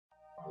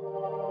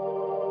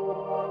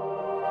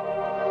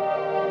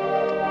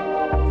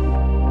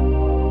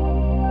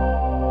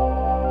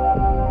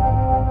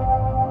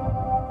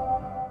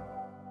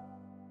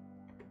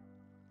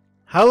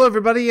Hello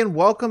everybody and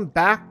welcome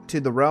back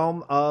to the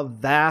Realm of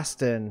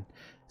Vasten.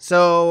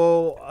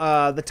 So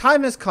the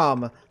time has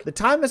come. The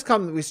time has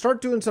come that we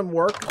start doing some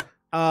work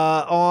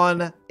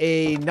on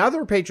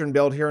another patron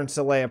build here in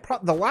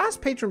Celea. The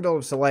last patron build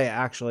of Celea,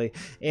 actually.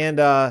 And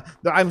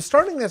I'm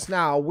starting this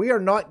now. We are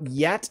not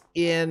yet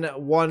in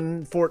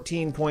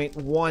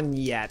 1.14.1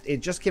 yet.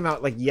 It just came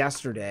out like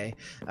yesterday.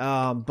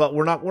 But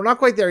we're not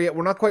quite there yet.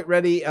 We're not quite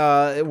ready.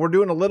 We're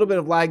doing a little bit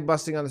of lag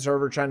busting on the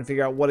server, trying to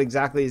figure out what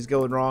exactly is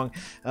going wrong.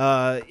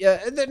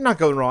 Yeah, they're not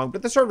going wrong,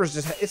 but the server's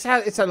just it's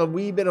had a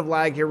wee bit of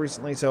lag here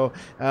recently. So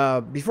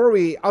before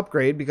we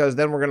upgrade, because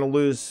then we're going to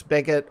lose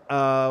Fixxitt,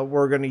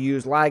 we're going to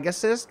use lag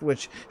assist,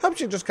 which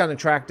helps you just kind of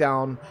track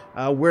down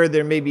where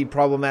there may be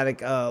problematic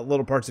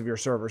little parts of your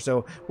server.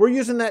 So we're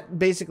using that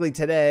basically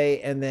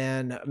today, and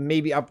then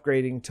maybe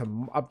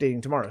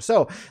updating tomorrow.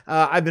 So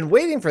I've been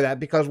waiting for that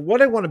because what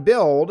I want to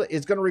build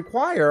is going to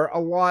require a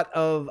lot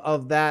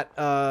of that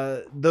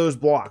those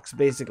blocks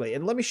basically.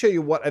 And let me show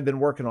you what I've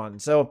been working on.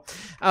 So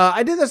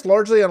I did this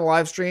largely on a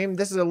live stream.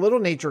 This is a little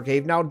nature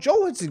cave. Now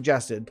Joel had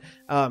suggested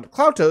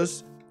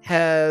Klautos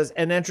has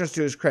an entrance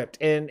to his crypt,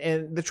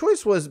 and the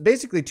choice was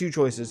basically two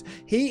choices.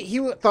 He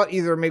thought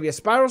either maybe a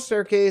spiral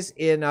staircase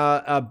in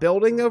a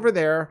building over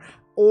there,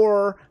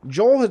 or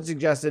Joel had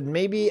suggested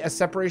maybe a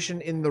separation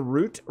in the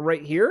root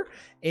right here,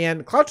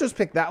 and Klautos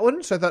picked that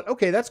one. So I thought,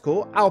 okay, that's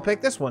cool, I'll pick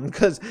this one,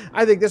 because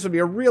I think this would be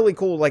a really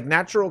cool like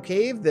natural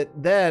cave that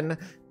then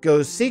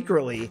goes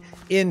secretly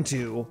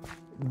into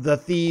the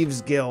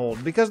Thieves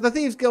Guild, because the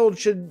Thieves Guild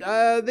should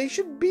they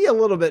should be a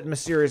little bit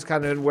mysterious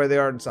kind of in where they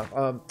are and stuff.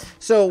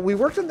 So we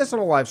worked on this on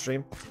a live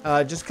stream,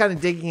 just kind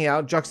of digging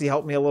out. Juxie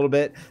helped me a little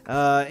bit,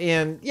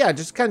 and yeah,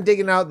 just kind of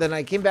digging out. Then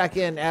I came back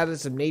in, added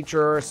some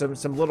nature,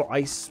 some little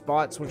ice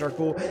spots, which are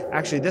cool.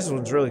 Actually, this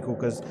one's really cool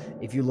because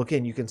if you look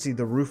in, you can see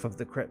the roof of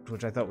the crypt,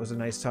 which I thought was a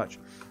nice touch.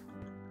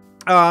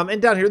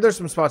 And down here, there's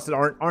some spots that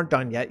aren't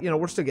done yet. You know,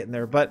 we're still getting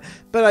there, but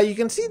you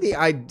can see the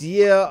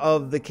idea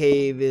of the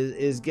cave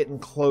is getting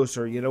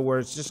closer. You know, where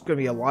it's just going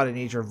to be a lot of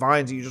nature,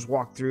 vines that you just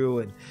walk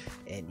through,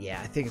 and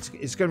yeah, I think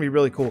it's going to be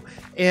really cool.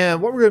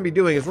 And what we're going to be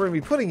doing is we're going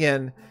to be putting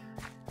in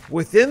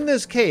within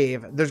this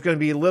cave. There's going to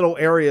be little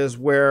areas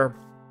where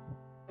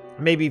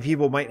maybe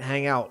people might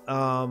hang out,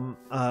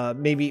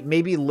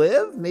 maybe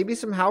live, maybe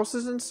some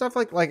houses and stuff.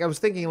 Like I was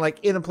thinking, like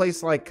in a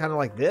place like kind of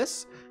like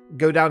this.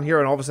 Go down here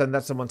and all of a sudden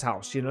that's someone's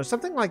house, you know,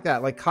 something like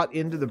that, like cut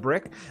into the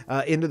brick,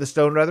 into the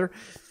stone rather.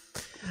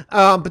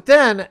 But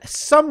then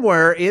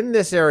somewhere in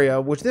this area,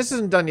 which this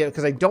isn't done yet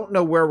because I don't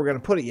know where we're going to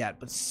put it yet,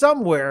 but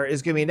somewhere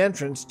is going to be an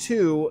entrance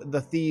to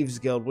the Thieves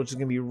Guild, which is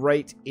going to be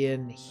right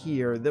in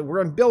here. That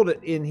we're going to build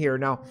it in here.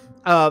 Now,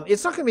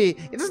 it's not going to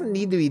be, it doesn't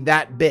need to be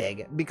that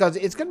big because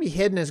it's going to be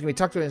hidden. It's going to be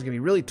tucked away. It's going to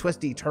be really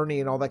twisty, turny,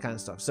 and all that kind of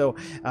stuff. So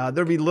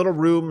there'll be little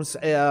rooms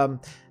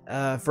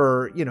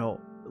for, you know,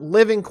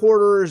 living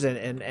quarters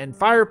and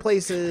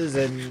fireplaces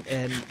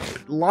and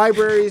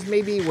libraries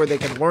maybe where they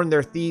can learn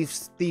their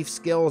thief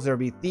skills. There'll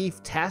be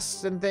thief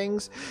tests and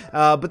things.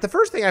 But the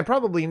first thing I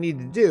probably need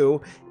to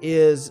do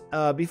is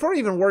before I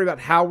even worry about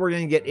how we're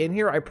going to get in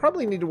here, I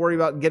probably need to worry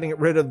about getting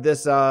rid of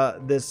this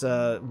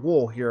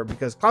wool here,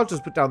 because Klaus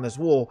just put down this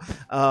wool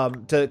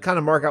to kind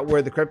of mark out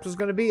where the crypt was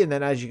going to be, and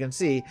then as you can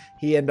see,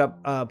 he ended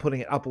up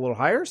putting it up a little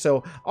higher.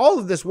 So all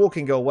of this wool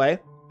can go away.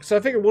 So I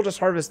figured we'll just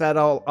harvest that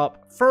all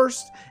up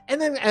first.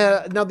 And then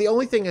now the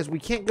only thing is we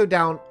can't go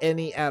down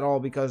any at all,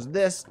 because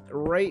this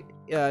right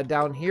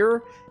down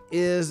here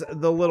is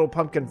the little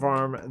pumpkin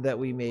farm that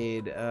we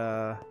made.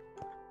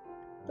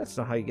 That's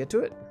not how you get to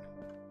it.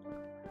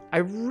 I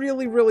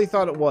really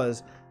thought it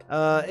was.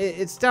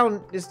 It's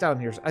down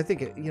here. So I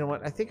think you know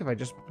what? I think if I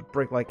just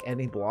break like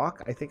any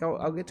block, I think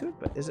I'll get to it.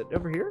 But is it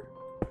over here?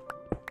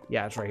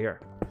 Yeah, it's right here.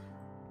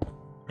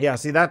 Yeah,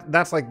 see,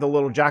 that's like the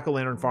little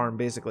jack-o'-lantern farm,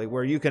 basically,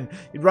 where you'd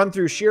run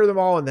through, shear them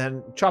all, and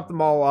then chop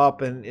them all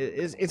up, and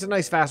it's a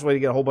nice, fast way to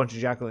get a whole bunch of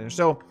jack-o'-lanterns.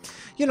 So,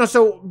 you know,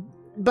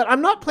 but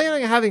I'm not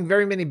planning on having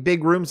very many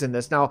big rooms in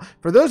this. Now,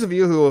 for those of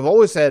you who have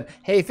always said,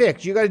 hey,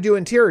 Fix, you got to do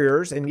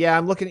interiors, and yeah,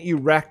 I'm looking at you,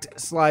 Rect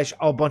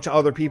 / a bunch of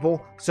other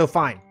people, so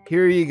fine.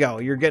 Here you go.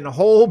 You're getting a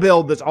whole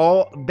build that's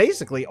all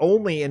basically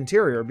only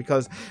interior,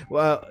 because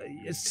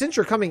since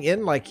you're coming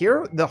in like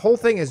here, the whole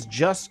thing is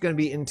just going to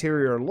be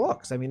interior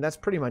looks. I mean, that's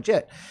pretty much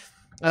it.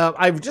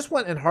 I've just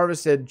went and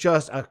harvested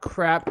just a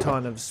crap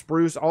ton of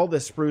spruce. All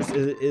this spruce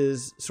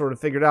is sort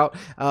of figured out.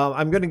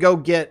 I'm going to go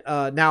get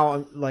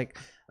now like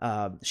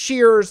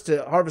shears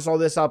to harvest all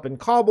this up and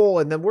cobble,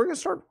 and then we're gonna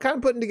start kind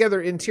of putting together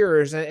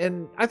interiors,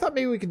 and I thought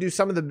maybe we could do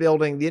some of the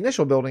building, the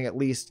initial building at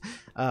least,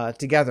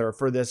 together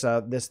for this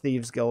this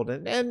Thieves Guild,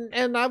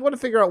 and I want to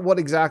figure out what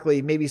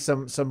exactly, maybe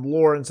some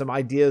lore and some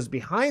ideas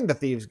behind the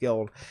Thieves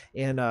Guild,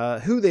 and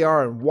who they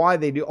are and why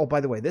they do. Oh,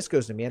 by the way, this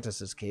goes to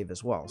Mantis's cave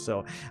as well.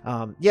 So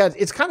yeah,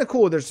 it's kind of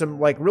cool. There's some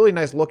like really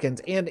nice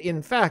look-ins, and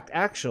in fact,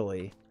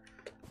 actually,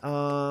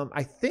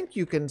 I think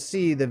you can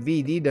see the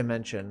VD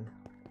dimension.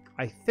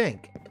 I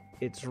think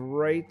it's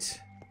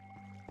right.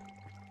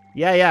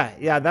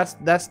 Yeah.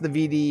 That's the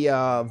VD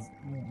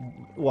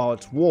well,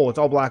 it's wool. It's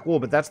all black wool,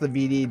 but that's the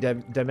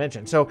VD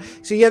dimension. So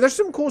yeah, there's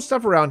some cool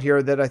stuff around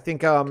here that I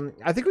think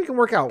we can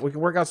work out. We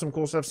can work out some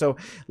cool stuff. So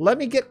let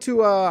me get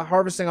to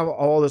harvesting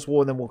all this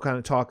wool, and then we'll kind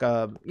of talk,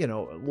 you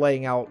know,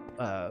 laying out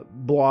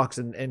blocks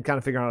and kind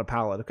of figuring out a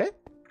pallet. Okay.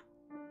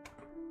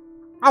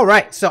 All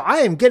right, so I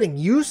am getting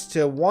used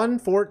to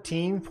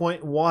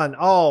 114.1.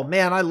 Oh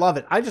man, I love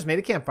it. I just made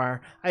a campfire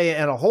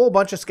and a whole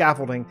bunch of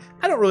scaffolding.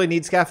 I don't really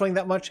need scaffolding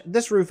that much.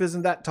 This roof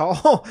isn't that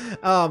tall.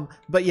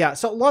 But yeah,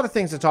 so a lot of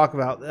things to talk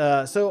about.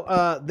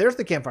 There's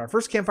the campfire.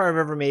 First campfire I've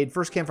ever made.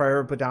 First campfire I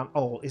ever put down.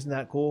 Oh, isn't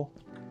that cool?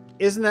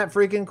 Isn't that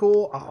freaking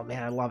cool? Oh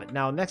man, I love it.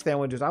 Now, next thing I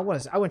want to do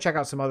is I want to check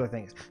out some other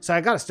things. So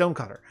I got a stone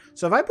cutter.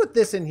 So if I put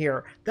this in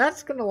here,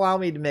 that's going to allow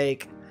me to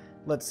make,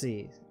 let's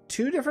see,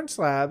 2 different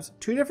slabs,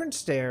 2 different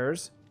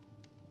stairs,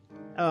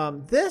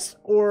 this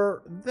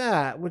or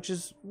that, which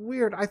is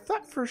weird. I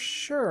thought for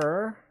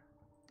sure.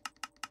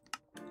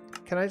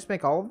 Can I just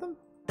make all of them?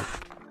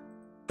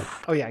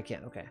 Oh yeah, I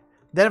can. Okay.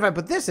 Then if I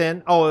put this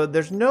in, oh,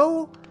 there's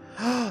no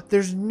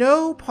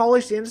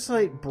polished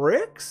andesite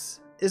bricks.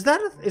 Is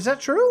that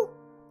true?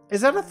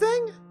 Is that a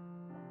thing?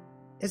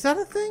 Is that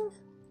a thing?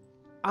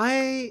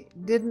 I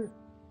didn't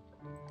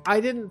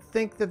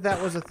think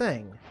that was a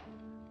thing.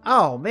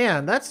 Oh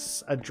man,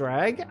 that's a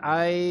drag.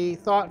 I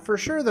thought for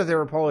sure that they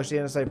were polished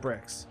andesite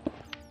bricks.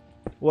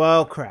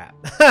 Well, crap.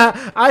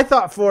 I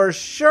thought for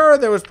sure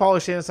there was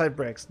polished andesite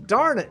bricks.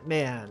 Darn it,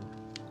 man.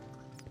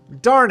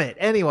 Darn it.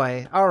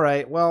 Anyway, all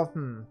right. Well,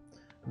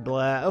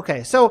 blah.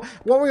 Okay, so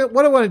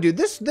what I want to do,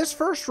 this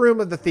first room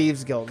of the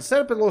Thieves Guild,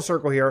 set up a little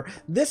circle here.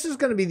 This is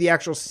going to be the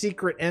actual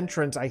secret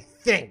entrance, I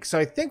think. So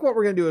I think what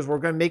we're going to do is we're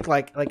going to make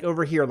like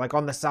over here, like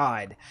on the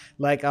side,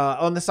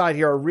 on the side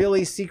here, a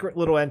really secret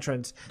little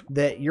entrance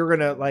that you're going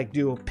to like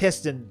do a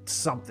piston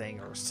something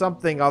or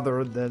something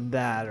other than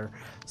that, or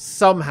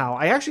somehow.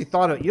 I actually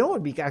thought of, you know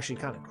what would be actually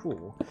kind of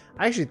cool?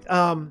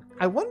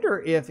 I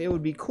wonder if it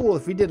would be cool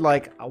if we did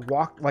like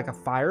a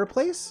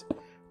fireplace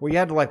where you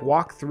had to like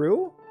walk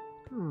through.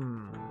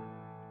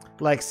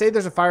 Like, say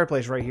there's a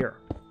fireplace right here,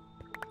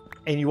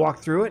 and you walk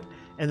through it,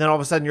 and then all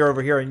of a sudden you're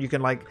over here, and you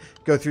can like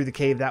go through the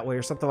cave that way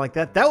or something like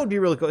that. That would be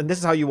really cool. And this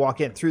is how you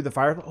walk in through the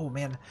fireplace. Oh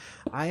man,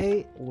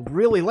 I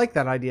really like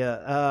that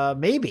idea.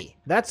 Maybe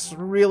that's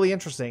really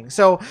interesting.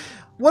 So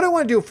what I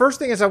want to do first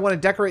thing is I want to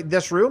decorate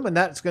this room, and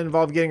that's going to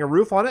involve getting a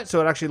roof on it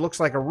so it actually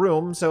looks like a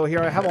room. So here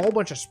I have a whole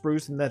bunch of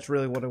spruce, and that's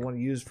really what I want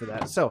to use for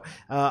that. So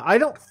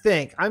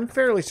I'm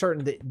fairly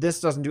certain that this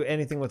doesn't do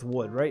anything with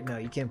wood. Right now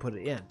you can't put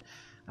it in.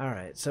 All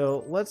right,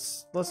 so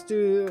let's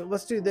do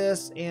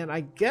this, and I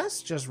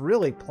guess just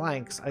really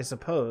planks, I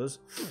suppose.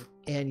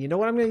 And you know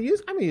what I'm going to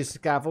use? I'm going to use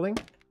scaffolding.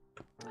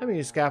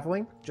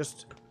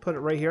 Just put it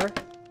right here.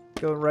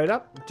 Going right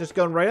up. Just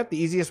going right up the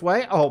easiest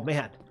way. Oh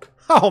man,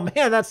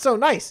 that's so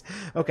nice.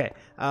 Okay,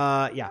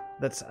 yeah,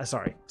 that's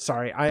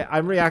sorry.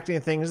 I'm reacting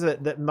to things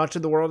that much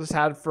of the world has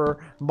had for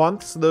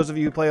months. Those of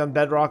you who play on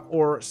Bedrock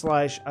or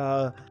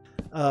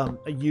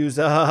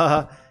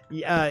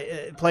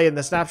play in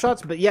the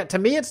snapshots, but yeah, to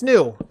me it's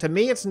new,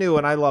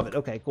 and I love it.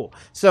 Okay, cool.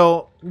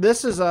 So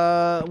this is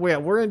we're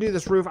gonna do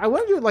this roof. I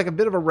want to do like a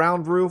bit of a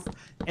round roof,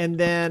 and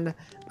then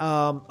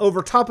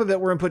over top of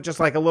it we're gonna put just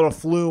like a little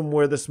flume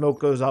where the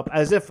smoke goes up,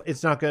 as if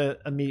it's not gonna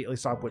immediately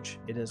stop, which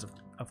it is,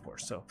 of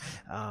course. So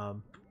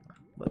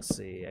let's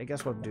see, I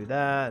guess we'll do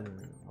that, and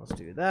let's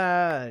do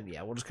that, and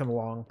yeah, we'll just come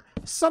along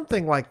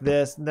something like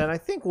this, and then I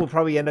think we'll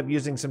probably end up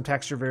using some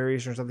texture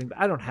variation or something, but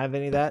I don't have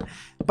any of that.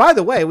 By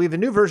the way, we have a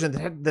new version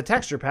of the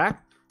texture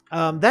pack.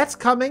 That's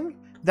coming.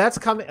 That's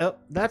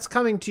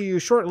coming to you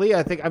shortly.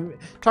 I think I'm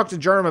talked to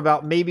Germ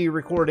about maybe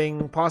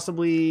recording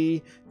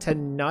possibly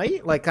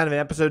tonight, like kind of an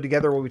episode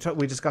together where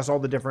we discuss all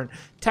the different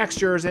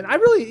textures. And I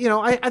really, you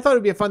know, I thought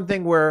it'd be a fun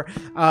thing where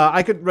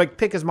I could like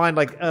pick his mind.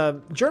 Like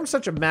Germ's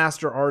such a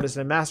master artist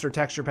and a master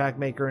texture pack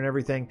maker and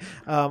everything.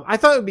 I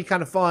thought it would be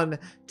kind of fun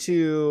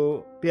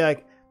to be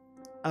like,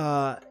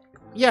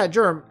 yeah,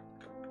 Germ,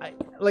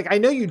 I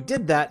know you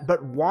did that,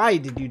 but why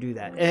did you do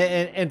that?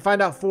 And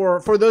find out for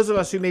those of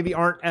us who maybe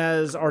aren't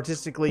as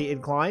artistically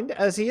inclined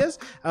as he is,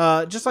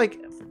 just like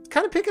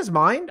kind of pick his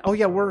mind. Oh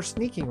yeah, we're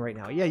sneaking right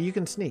now. Yeah, you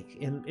can sneak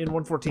in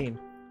 114.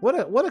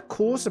 What a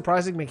cool,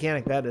 surprising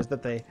mechanic that is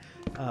that they,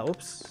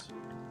 oops,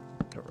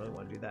 don't really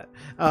want to do that.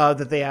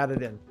 That they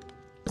added in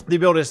the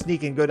ability to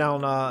sneak and go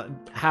down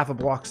half a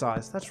block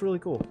size. That's really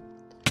cool.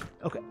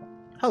 Okay,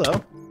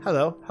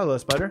 hello,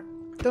 spider.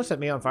 Don't set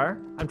me on fire.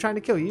 I'm trying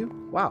to kill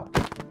you. Wow.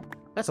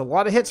 That's a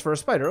lot of hits for a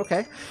spider.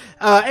 Okay.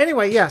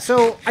 Anyway, yeah,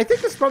 so I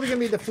think this is probably going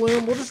to be the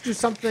flume. We'll just do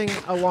something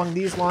along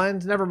these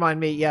lines. Never mind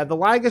me. Yeah, the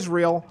lag is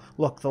real.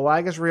 Look, the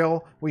lag is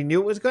real. We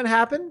knew it was going to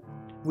happen.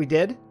 We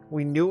did.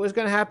 We knew it was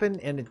going to happen,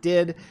 and it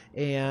did,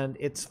 and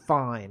it's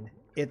fine.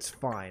 It's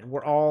fine.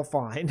 We're all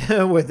fine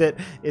with it.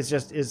 It's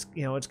just,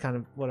 you know, it's kind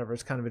of, whatever.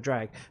 It's kind of a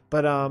drag.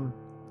 But,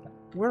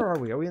 where are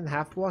we? Are we in the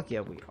half block?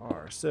 Yeah, we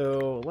are.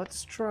 So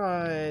let's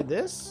try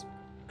this.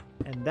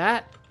 And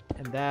that.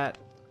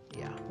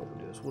 Yeah, what we'll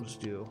do is we'll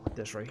just do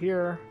this right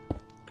here.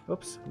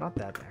 Oops, not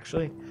that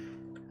actually.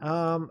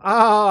 How am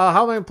I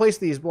gonna place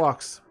these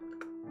blocks?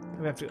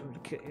 We have to,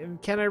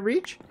 can I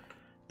reach?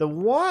 The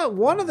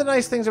one of the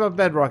nice things about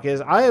Bedrock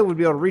is I would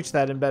be able to reach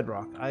that in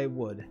Bedrock. I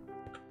would.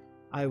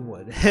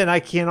 And I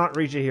cannot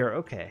reach it here.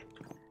 Okay.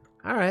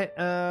 All right.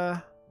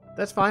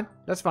 That's fine.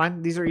 That's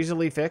fine. These are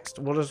easily fixed.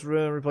 We'll just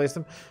replace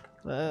them.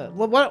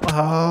 What?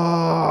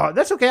 Oh,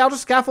 that's okay. I'll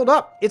just scaffold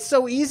up. It's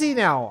so easy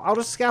now. I'll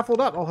just scaffold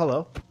up. Oh,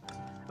 hello.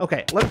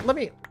 Okay. Let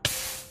me.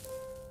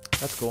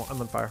 That's cool. I'm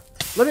on fire.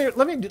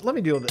 Let me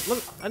deal with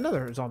it.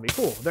 Another zombie.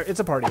 Cool. There. It's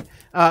a party.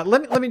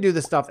 Let me do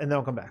this stuff and then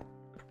I'll come back.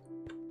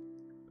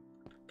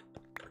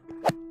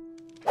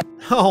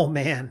 Oh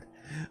man.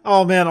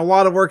 Oh man, a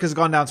lot of work has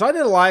gone down. So I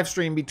did a live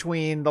stream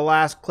between the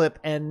last clip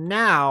and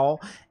now,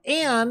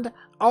 and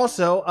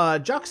also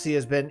Juxie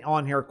has been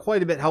on here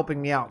quite a bit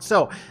helping me out.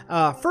 So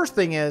first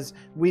thing is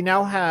we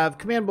now have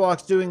command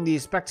blocks doing the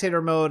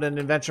spectator mode and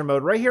adventure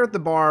mode right here at the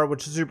bar,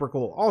 which is super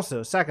cool.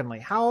 Also, secondly,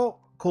 how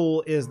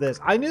cool is this?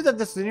 I knew that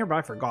this was in here, but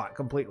I forgot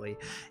completely.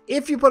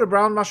 If you put a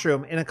brown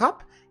mushroom in a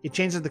cup, it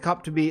changes the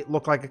cup to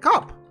look like a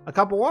cup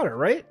of water,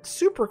 right?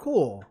 Super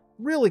cool.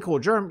 Really cool.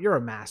 Germ, you're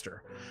a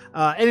master.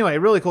 Anyway,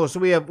 really cool. So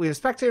we have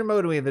spectator mode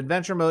and we have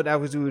adventure mode.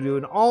 As we were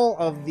doing all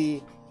of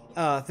the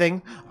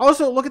thing.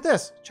 Also, look at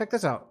this. Check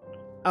this out.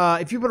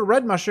 If you put a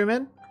red mushroom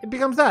in, it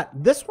becomes that.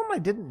 This one I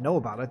didn't know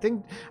about. I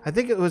think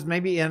it was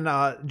maybe in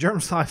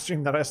Germ's live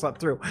stream that I slept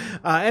through.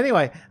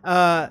 Anyway,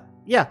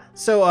 yeah.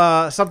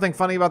 So something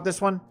funny about this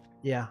one.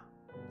 Yeah.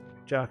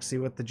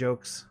 Juxie with the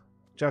jokes.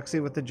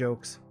 Juxie with the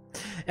jokes.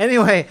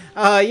 Anyway,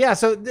 yeah,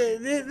 so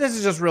this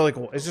is just really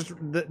cool. It's just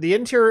the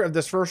interior of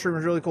this first room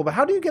is really cool. But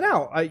how do you get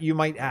out? You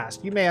might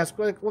ask. You may ask,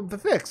 like, well, the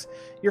fix.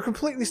 You're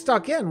completely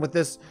stuck in with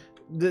this.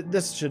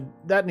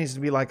 That needs to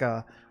be like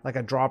a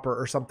dropper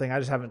or something.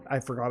 I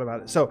forgot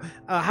about it. So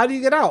how do you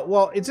get out?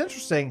 Well, it's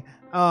interesting.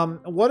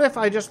 What if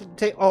I just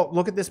take? Oh,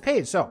 look at this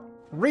page. So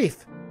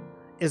Reef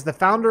is the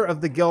founder of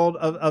the guild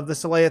of the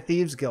Saleya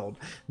Thieves Guild.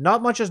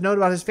 Not much is known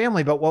about his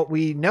family, but what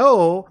we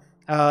know.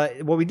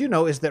 What we do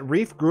know is that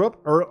Reef grew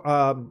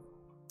up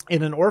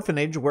in an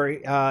orphanage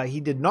where he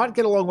did not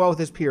get along well with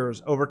his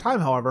peers. Over time,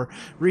 however,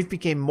 Reef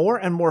became more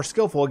and more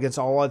skillful against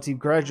all odds. He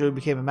gradually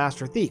became a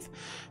master thief.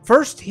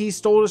 First, he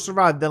stole to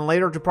survive, then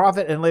later to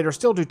profit, and later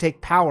still to take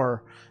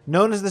power.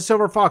 Known as the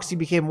Silver Fox, he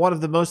became one of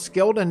the most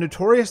skilled and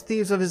notorious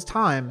thieves of his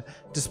time.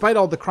 Despite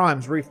all the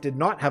crimes, Reef did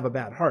not have a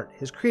bad heart.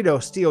 His credo,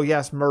 steal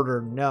yes, murder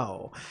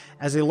no.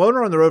 As a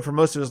loner on the road for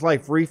most of his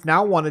life, Reef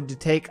now wanted to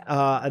take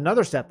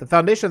another step. The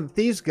foundation of the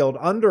Thieves Guild,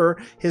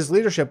 under his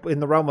leadership in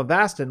the Realm of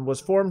Vasten,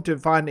 was formed to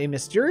find a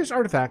mysterious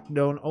artifact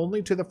known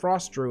only to the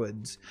Frost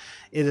Druids.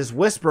 It is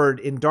whispered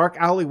in dark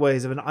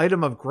alleyways of an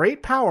item of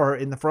great power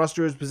in the Frost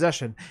Druids'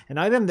 possession, an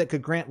item that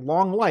could grant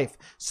long life.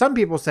 Some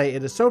people say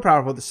it is so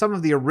powerful that some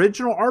of the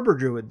original Arbor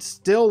Druids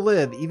still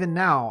live even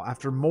now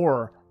after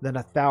more than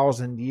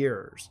 1,000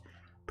 years.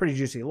 Pretty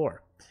juicy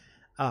lore.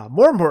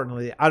 More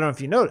importantly, I don't know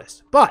if you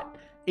noticed, but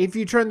if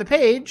you turn the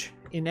page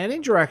in any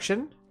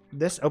direction,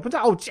 this opens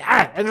up. Oh,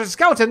 and there's a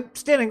skeleton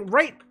standing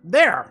right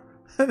there.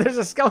 There's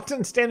a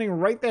skeleton standing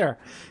right there.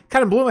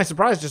 Kind of blew my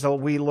surprise just a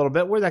wee little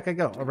bit. Where'd that guy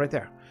go? Oh, right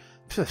there.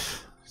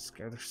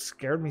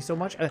 Scared me so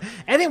much.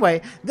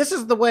 Anyway, this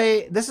is the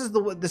way. This is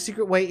the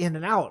secret way in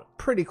and out.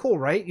 Pretty cool,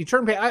 right? You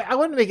turn page. I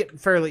want to make it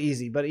fairly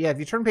easy, but yeah, if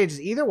you turn pages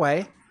either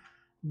way,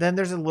 then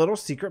there's a little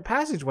secret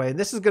passageway, and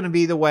this is going to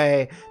be the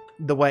way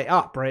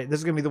up, right? This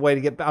is going to be the way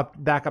to get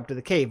back up to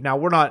the cave. Now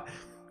we're not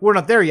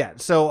there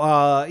yet,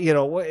 so you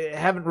know,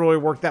 haven't really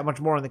worked that much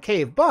more on the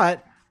cave,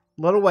 but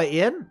little way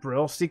in,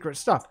 real secret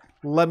stuff.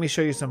 Let me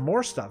show you some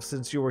more stuff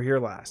since you were here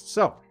last.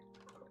 So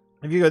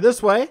if you go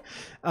this way,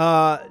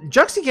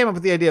 Juxie came up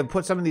with the idea of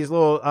put some of these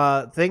little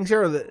things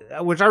here,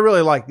 which I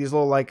really like. These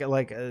little like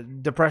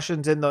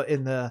depressions in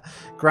the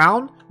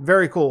ground.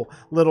 Very cool.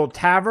 Little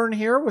tavern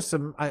here with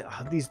some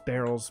these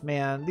barrels.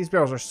 Man, these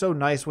barrels are so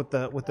nice with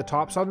the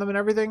tops on them and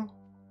everything.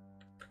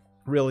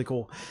 Really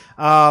cool.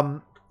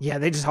 Yeah,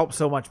 they just help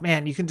so much.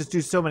 Man, you can just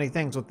do so many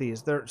things with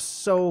these. They're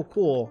so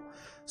cool.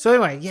 So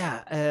anyway,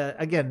 yeah,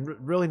 again,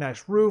 really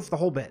nice roof, the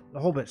whole bit,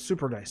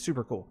 super nice,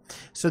 super cool.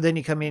 So then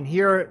you come in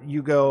here,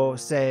 you go,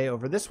 say,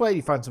 over this way,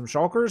 you find some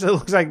shulkers. It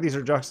looks like these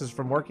are Juxes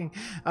from working.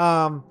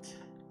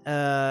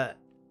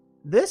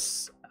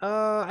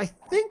 I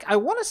think, I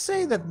want to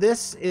say that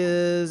this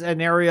is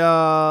an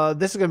area,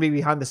 this is going to be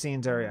behind the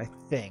scenes area,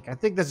 I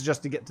think this is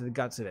just to get to the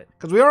guts of it.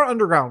 Because we are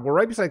underground. We're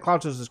right beside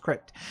Clouch's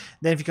crypt.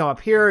 Then if you come up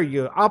here,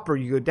 you go up or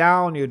you go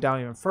down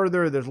even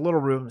further. There's little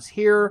rooms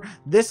here.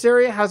 This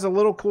area has a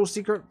little cool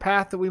secret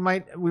path that we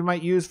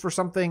might use for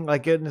something,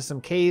 like get into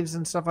some caves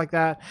and stuff like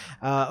that.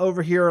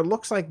 Over here, it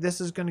looks like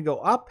this is going to go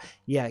up.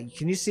 Yeah,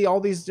 can you see all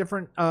these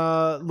different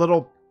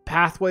little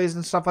pathways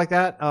and stuff like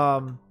that?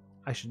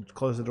 I should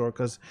close the door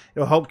because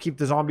it'll help keep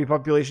the zombie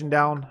population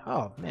down.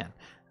 Oh man,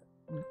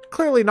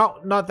 clearly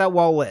not that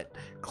well lit.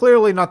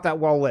 Clearly not that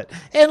well lit.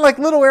 And like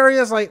little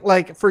areas,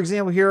 like for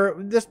example here,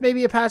 this may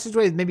be a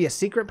passageway, maybe a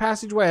secret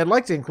passageway. I'd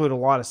like to include a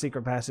lot of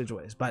secret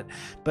passageways, but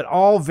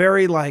all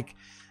very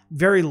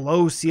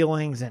low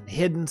ceilings and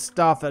hidden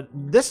stuff. And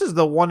this is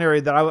the one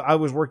area that I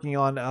was working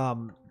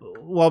on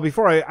well,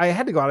 before I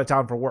had to go out of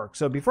town for work.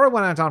 So before I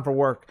went out of town for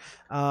work,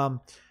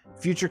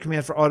 future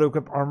commands for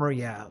auto-equip armor.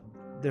 Yeah,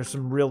 there's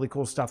some really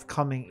cool stuff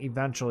coming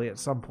eventually at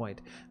some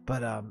point.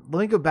 But let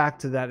me go back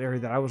to that area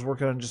that I was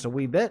working on just a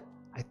wee bit.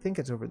 I think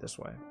it's over this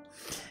way.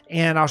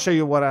 And I'll show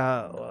you what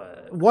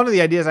one of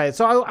the ideas I had.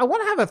 So I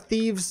want to have a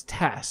thieves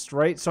test,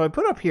 right? So I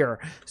put up here.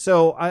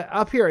 So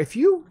up here, if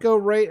you go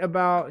right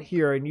about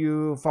here and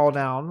you fall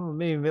down,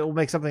 maybe it will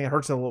make something that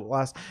hurts a little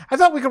less. I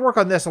thought we could work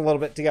on this a little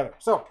bit together.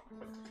 So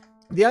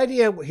the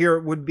idea here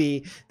would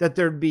be that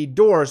there'd be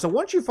doors. So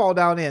once you fall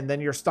down in,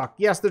 then you're stuck.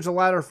 Yes, there's a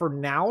ladder for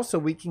now so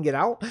we can get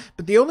out.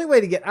 But the only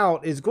way to get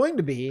out is going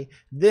to be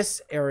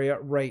this area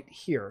right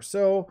here.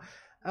 So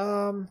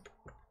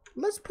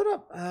let's put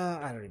up,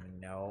 I don't even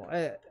know.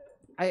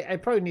 I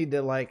probably need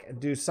to like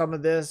do some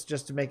of this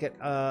just to make it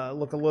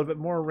look a little bit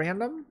more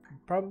random.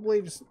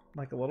 Probably just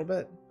like a little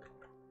bit.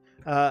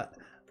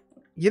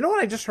 You know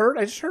what I just heard?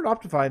 I just heard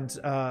Optifine's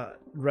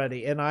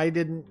ready, and I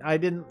didn't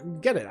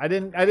get it. I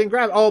didn't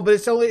grab it. Oh, but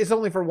it's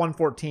only for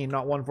 114,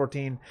 not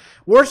 114.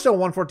 We're still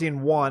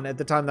 114.1 at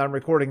the time that I'm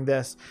recording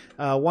this.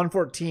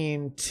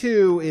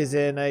 114.2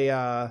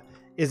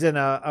 is in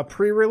a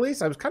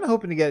pre-release. I was kind of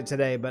hoping to get it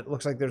today, but it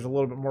looks like there's a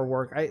little bit more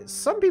work.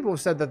 Some people have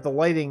said that the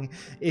lighting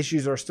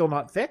issues are still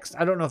not fixed.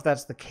 I don't know if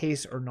that's the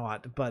case or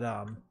not, but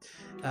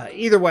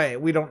either way,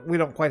 we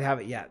don't quite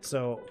have it yet.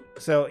 So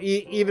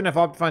even if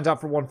Optifine's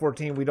out for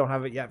 114, we don't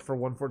have it yet for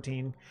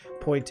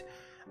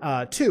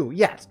 114.2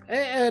 yet.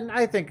 And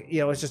I think,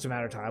 you know, it's just a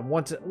matter of time.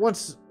 Once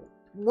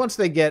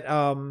they get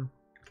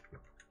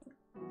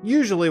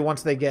usually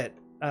once they get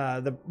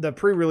the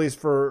pre-release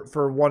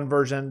for one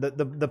version, the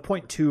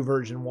 0.2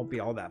 version won't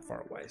be all that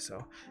far away.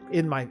 So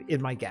in my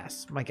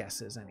guess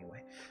is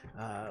anyway.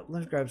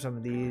 Let's grab some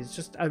of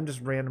these. I'm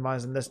just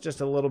randomizing this just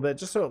a little bit,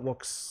 just so it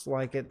looks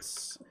like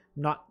it's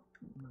not,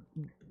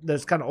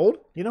 that's kind of old,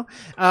 you know.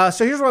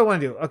 So here's what I want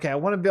to do. Okay, I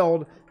want to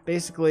build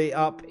basically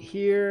up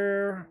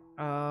here,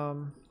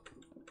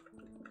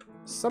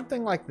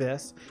 something like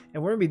this,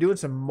 and we're gonna be doing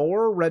some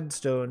more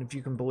redstone, if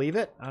you can believe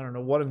it. I don't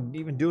know what I'm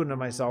even doing to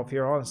myself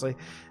here, honestly.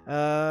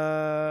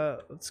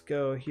 Let's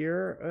go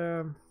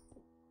here.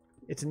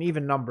 It's an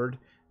even numbered.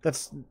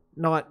 That's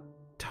not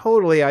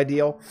totally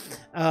ideal,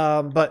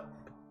 but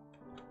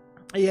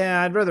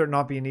yeah, I'd rather it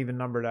not be an even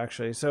numbered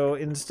actually. So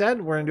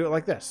instead, we're gonna do it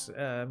like this.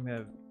 I'm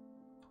gonna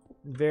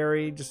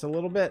vary just a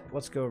little bit.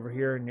 Let's go over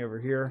here and over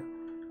here.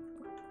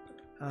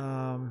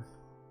 Yeah,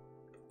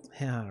 I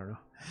don't know.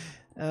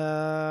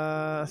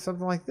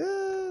 Something like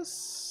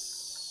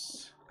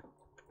this.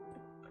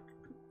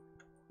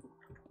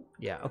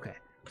 Yeah, okay.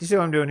 You see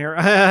what I'm doing here?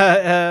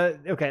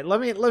 Okay, let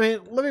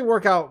me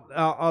work out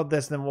all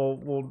this, then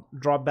we'll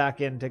drop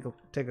back in and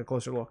take a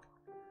closer look.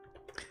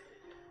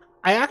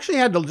 I actually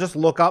had to just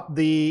look up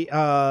the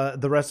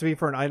recipe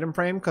for an item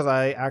frame because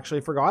I actually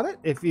forgot it.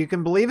 If you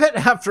can believe it,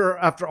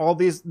 after all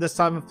this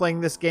time of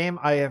playing this game,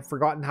 I have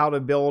forgotten how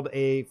to build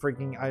a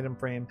freaking item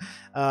frame.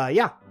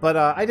 Yeah, but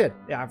I did.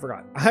 Yeah, I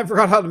forgot. I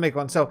forgot how to make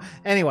one. So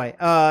anyway,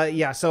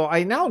 yeah. So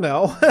I now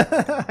know.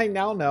 I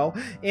now know.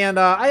 And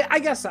I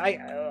guess I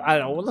don't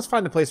know. Well, let's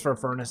find a place for a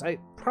furnace.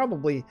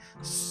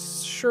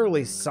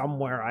 Surely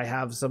somewhere I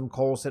have some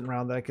coal sitting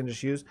around that I can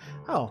just use.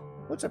 Oh,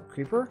 what's up,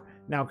 Creeper?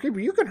 Now, Creeper,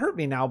 you can hurt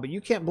me now, but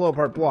you can't blow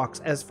apart blocks,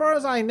 as far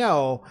as I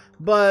know.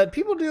 But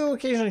people do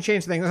occasionally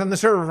change things on the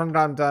server from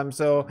time to time,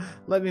 so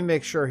let me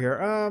make sure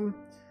here. I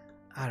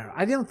don't know.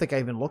 I don't think I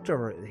even looked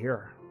over it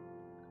here.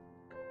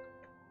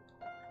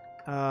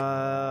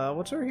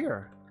 What's over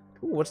here?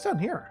 Ooh, what's down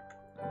here?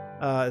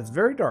 It's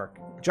very dark.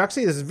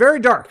 Juxie, this is very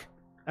dark.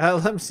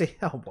 Let me see.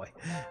 Oh, boy.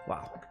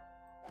 Wow.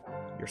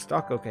 You're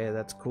stuck. Okay,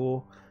 that's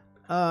cool.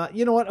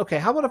 You know what? Okay,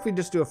 how about if we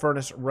just do a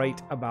furnace right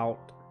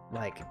about,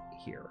 like,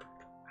 here?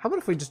 How about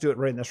if we just do it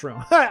right in this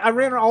room? I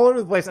ran it all over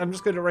the place. I'm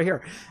just going to do it right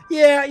here.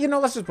 Yeah, you know,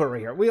 let's just put it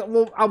right here.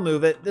 I'll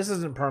move it. This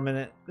isn't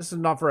permanent. This is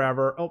not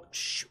forever. Oh,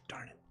 shoot,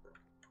 darn it.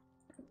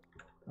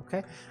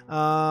 Okay.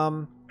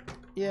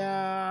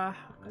 Yeah.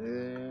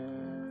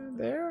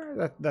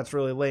 There. That's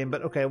really lame,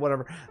 but okay,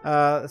 whatever.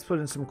 Let's put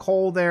in some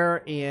coal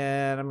there,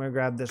 and I'm going to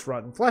grab this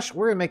rotten flesh.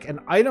 We're going to make an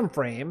item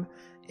frame,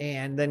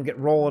 and then get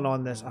rolling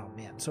on this. Oh,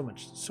 man, so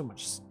much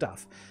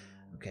stuff.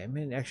 Okay, I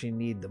mean, actually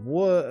need the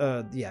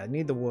wood. Yeah, I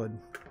need the wood.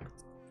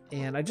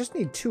 And I just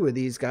need 2 of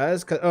these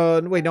guys.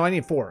 Wait, no, I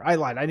need 4. I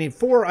lied. I need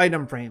 4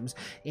 item frames.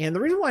 And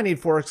the reason why I need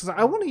 4 is because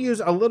I want to use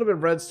a little bit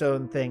of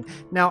redstone thing.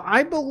 Now,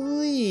 I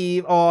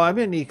believe... Oh, I'm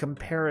going to need a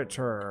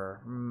comparator.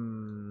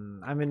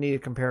 I'm going to need a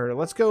comparator.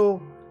 Let's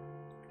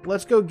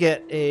go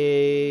get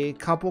a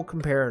couple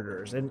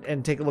comparators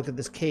and take a look at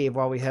this cave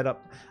while we head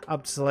up to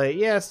Slay.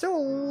 Yeah, it's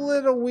still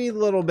a wee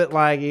little bit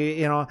laggy,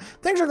 you know.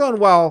 Things are going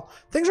well.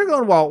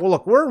 Well,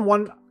 look, we're in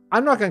one...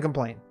 I'm not going to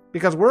complain,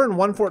 because we're in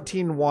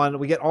 1.14.1.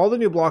 We get all the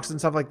new blocks and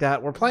stuff like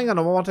that. We're playing on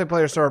a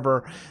multiplayer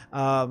server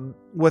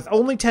with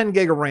only 10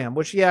 gig of RAM,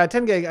 which, yeah,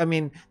 10 gig, I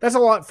mean, that's a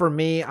lot for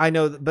me. I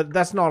know, but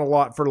that's not a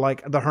lot for,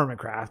 like, the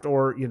Hermitcraft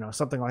or, you know,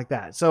 something like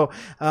that. So,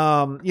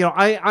 you know,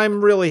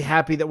 I'm really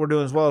happy that we're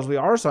doing as well as we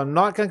are, so I'm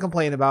not going to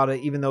complain about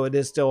it, even though it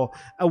is still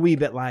a wee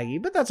bit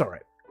laggy, but that's all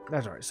right.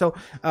 That's all right. So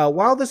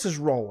while this is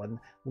rolling,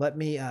 let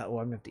me. Oh,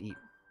 I'm gonna have to eat.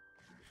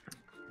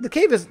 The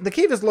cave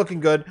is looking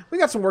good. We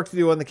got some work to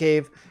do on the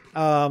cave.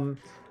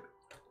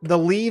 The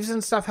leaves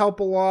and stuff help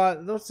a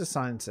lot. What's the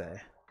sign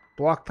say?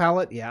 Block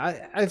palette?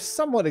 Yeah, I've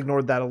somewhat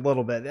ignored that a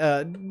little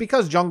bit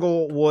because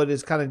jungle wood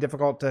is kind of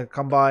difficult to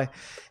come by.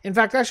 In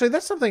fact, actually,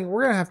 that's something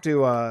we're gonna have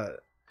to.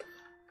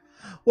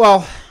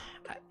 Well,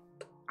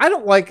 I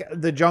don't like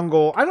the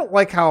jungle. I don't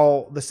like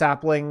how the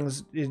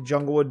saplings in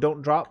Junglewood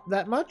don't drop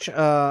that much.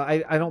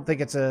 I don't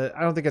think it's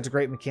a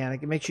great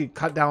mechanic. It makes you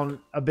cut down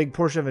a big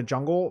portion of a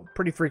jungle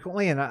pretty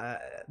frequently, and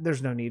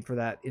there's no need for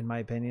that in my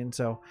opinion.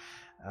 So,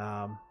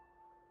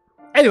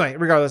 anyway,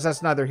 regardless,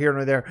 that's neither here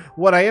nor there.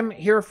 What I am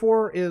here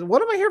for is,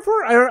 what am I here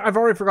for? I've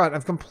already forgotten.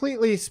 I've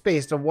completely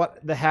spaced on what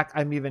the heck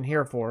I'm even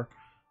here for.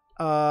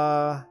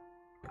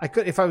 I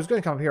could, if I was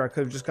going to come up here, I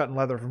could have just gotten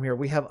leather from here.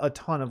 We have a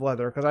ton of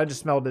leather because I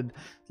just smelted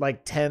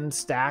like 10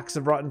 stacks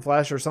of rotten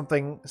flesh or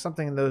something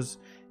in those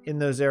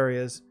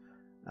areas.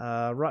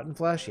 Rotten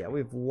flesh, yeah, we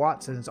have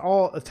lots, and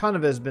a ton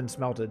of it has been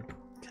smelted.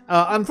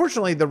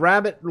 Unfortunately, the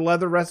rabbit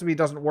leather recipe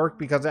doesn't work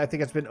because I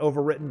think it's been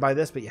overwritten by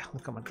this. But yeah,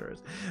 look how much there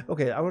is.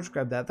 Okay, I will just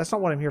grab that. That's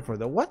not what I'm here for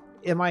though. What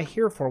am I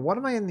here for? What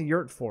am I in the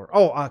yurt for?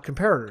 Oh,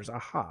 comparators.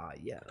 Aha,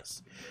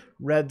 yes.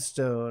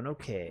 Redstone.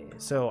 Okay,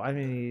 so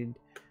I'm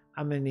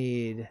gonna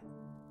need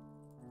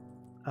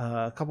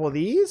a couple of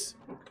these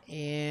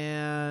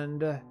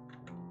and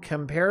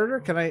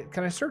comparator.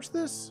 Can I search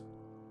this?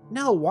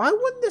 No, why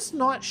would this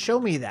not show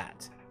me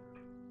that?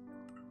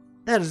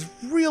 That is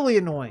really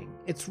annoying.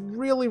 It's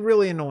really,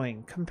 really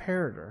annoying.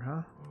 Comparator,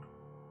 huh?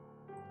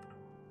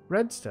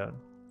 Redstone.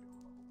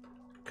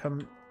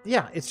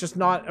 Yeah, it's just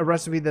not a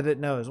recipe that it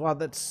knows. Wow,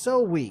 that's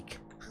so weak.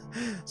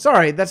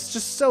 Sorry, that's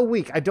just so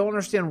weak. I don't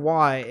understand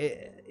why.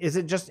 Is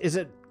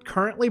it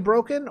currently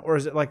broken, or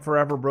is it like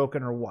forever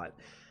broken, or what?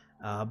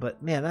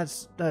 But man,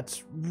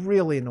 that's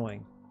really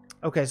annoying.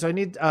 Okay, so I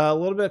need a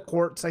little bit of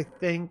quartz, I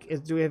think.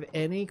 Do we have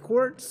any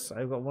quartz?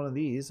 I've got one of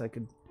these. I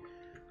could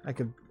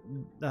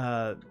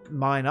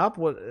mine up.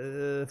 What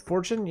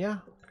fortune? Yeah.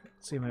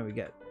 Let's see how many we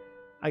get.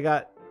 I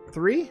got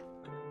 3.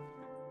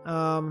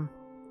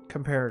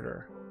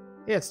 Comparator.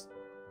 Yeah, it's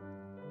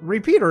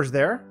repeaters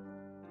there.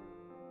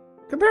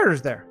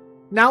 Comparators there.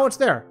 Now it's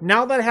there.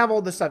 Now that I have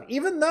all this stuff,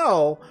 even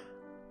though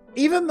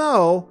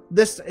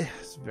this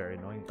is very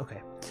annoying.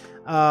 Okay.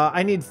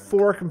 I need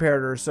 4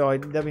 comparators, so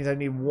that means I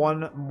need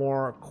 1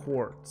 more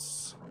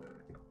quartz.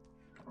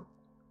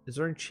 Is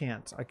there any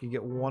chance I could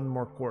get 1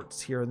 more quartz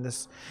here in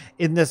this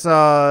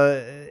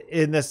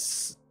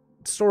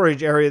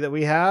storage area that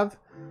we have?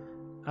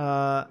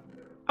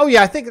 Oh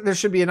yeah, I think there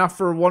should be enough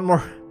for 1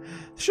 more.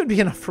 Should be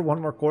enough for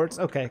 1 more quartz.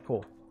 Okay,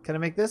 cool. Can I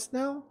make this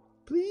now,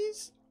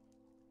 please?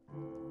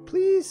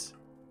 Please.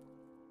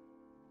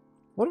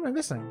 What am I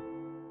missing?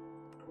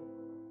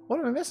 What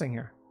am I missing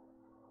here?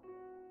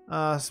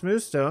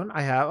 Smooth stone.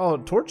 I have. Oh,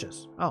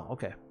 torches. Oh,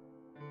 okay.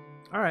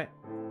 All right.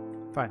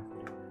 Fine.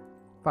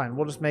 Fine.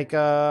 We'll just make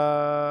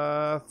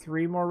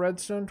 3 more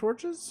redstone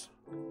torches.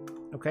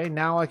 Okay.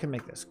 Now I can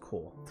make this.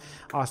 Cool.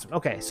 Awesome.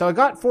 Okay. So I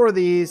got 4 of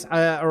these,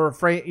 or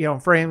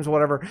frames,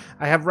 whatever.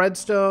 I have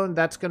redstone.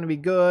 That's going to be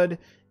good.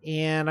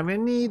 And I'm going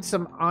to need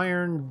some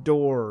iron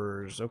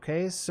doors.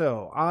 Okay.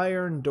 So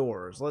iron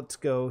doors. Let's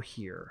go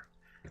here.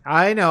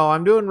 I know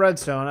I'm doing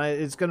redstone.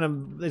 It's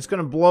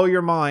gonna blow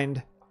your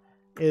mind.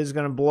 It is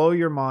gonna blow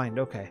your mind.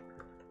 Okay,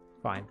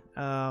 fine.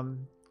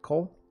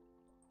 Coal.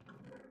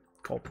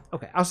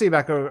 Okay, I'll see you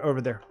back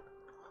over there.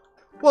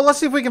 Well, let's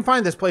see if we can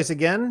find this place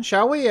again,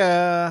 shall we?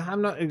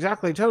 I'm not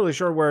exactly totally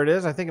sure where it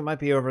is. I think it might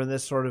be over in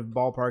this sort of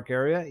ballpark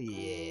area.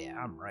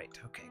 Yeah, I'm right.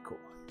 Okay, cool.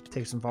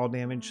 Take some fall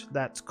damage.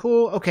 That's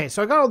cool. Okay,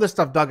 so I got all this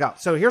stuff dug out.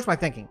 So here's my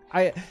thinking.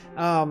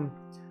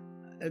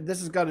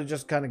 This has got to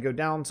just kind of go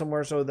down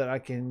somewhere so that I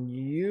can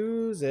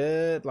use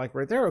it, like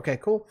right there. Okay,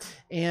 cool.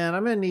 And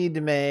I'm going to need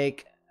to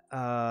make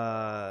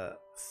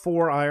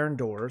 4 iron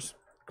doors.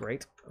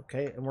 Great.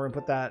 Okay, and we're going to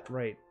put that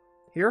right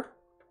here,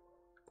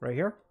 right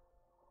here,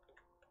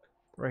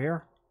 right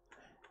here,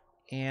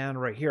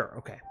 and right here.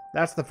 Okay,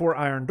 that's the 4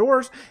 iron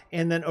doors.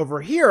 And then over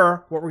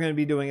here, what we're going to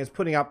be doing is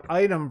putting up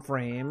item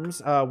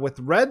frames with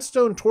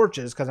redstone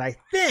torches, because I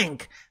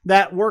think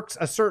that works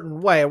a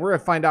certain way. We're going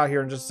to find out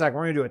here in just a second.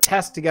 We're going to do a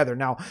test together.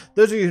 Now,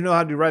 those of you who know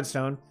how to do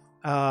redstone,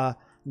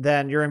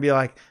 then you're going to be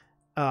like,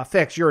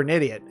 Fix, you're an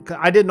idiot.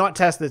 I did not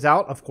test this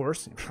out, of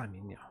course. I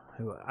mean, you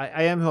know,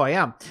 I am who I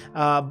am.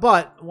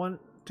 But 1,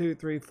 2,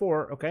 3,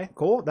 4. Okay,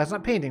 cool. That's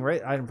not painting,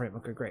 right? Item frame.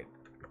 Okay, great.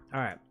 All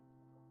right.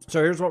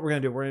 So here's what we're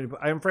going to do. We're going to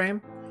put item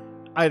frame,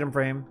 item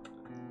frame,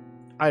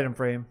 item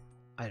frame,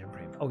 item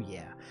frame. Oh,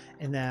 yeah.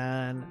 And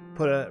then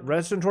put a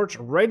redstone torch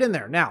right in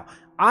there. Now,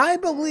 I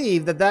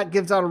believe that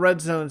gives out a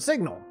redstone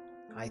signal.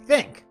 I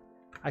think.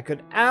 I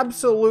could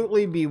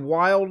absolutely be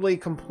wildly,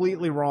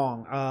 completely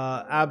wrong.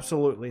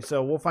 Absolutely.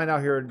 So we'll find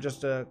out here in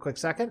just a quick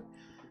second.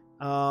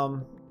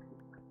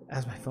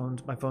 As my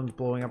phone's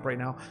blowing up right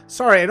now.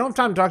 Sorry, I don't have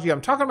time to talk to you.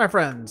 I'm talking to my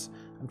friends.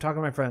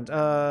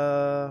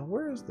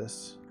 Where is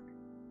this?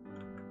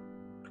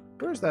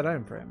 Where's that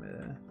item frame?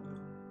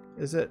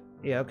 Is it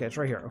Yeah, okay, it's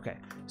right here. Okay,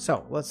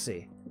 so let's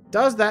see.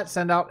 Does that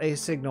send out a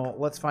signal?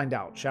 Let's find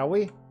out, shall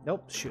we?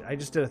 Nope, shoot, I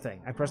just did a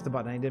thing. I pressed the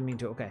button, I didn't mean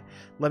to. Okay,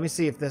 let me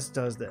see if this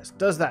does this.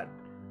 Does that?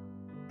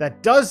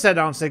 That does send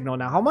out a signal.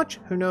 Now, how much?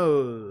 Who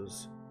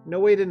knows? No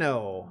way to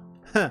know.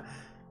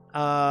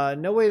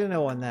 No way to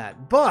know on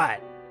that.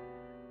 But,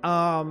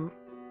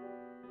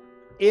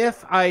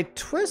 if I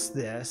twist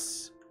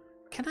this,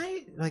 can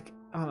I, like,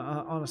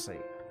 honestly,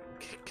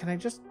 can I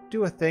just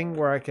do a thing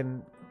where I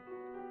can,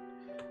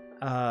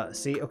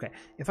 see, okay.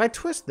 If I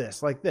twist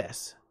this like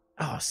this,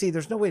 oh, see,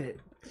 there's no way to,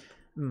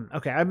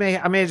 okay, I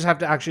may just have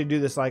to actually do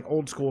this like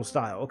old school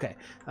style. Okay,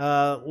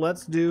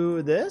 let's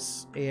do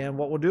this, and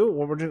what we'll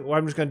do,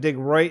 I'm just gonna dig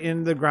right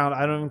into the ground.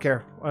 I don't even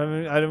care. I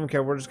don't even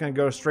care. We're just gonna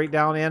go straight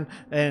down in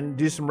and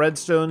do some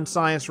redstone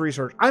science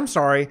research. I'm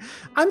sorry,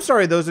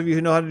 those of you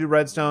who know how to do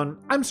redstone.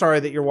 I'm sorry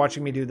that you're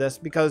watching me do this,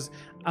 because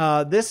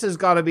this has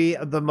got to be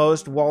the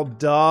most well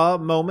duh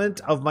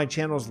moment of my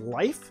channel's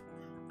life.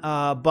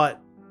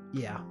 But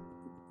yeah.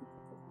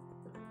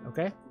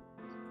 Okay,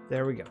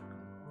 there we go.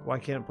 Why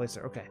can't it place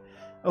there? Okay.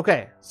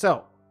 Okay,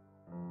 so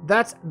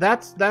that's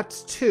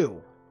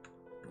two.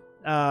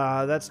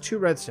 That's 2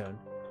 redstone.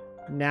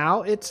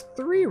 Now it's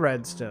 3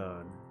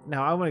 redstone.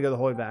 Now I want to go the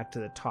whole way back to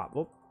the top.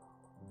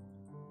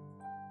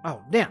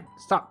 Oh, damn.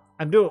 Stop.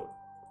 I'm doing...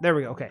 There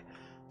we go. Okay.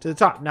 To the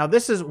top. Now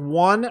this is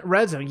 1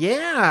 redstone.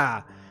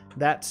 Yeah.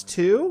 That's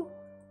 2.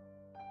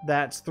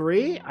 That's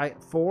 3.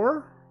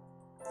 4.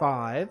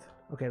 5.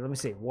 Okay, let me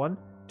see. 1,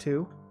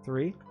 2,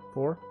 3,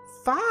 4,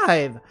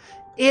 5.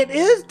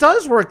 It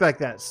does work like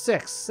that.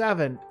 6,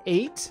 7,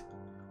 8.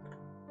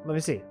 Let me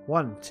see.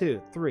 1,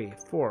 2, 3,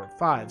 4,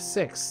 5,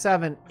 6,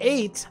 7,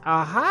 8.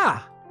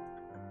 Aha!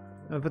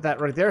 I'm gonna put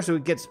that right there, so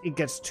it gets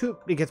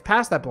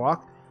past that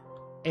block,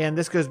 and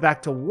this goes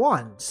back to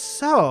 1.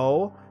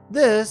 So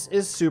this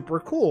is super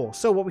cool.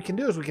 So what we can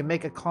do is we can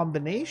make a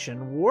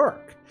combination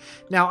work.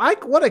 Now,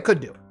 what I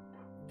could do,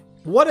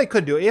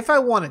 if I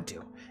wanted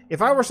to.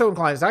 If I were so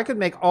inclined, is I could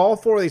make all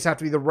 4 of these have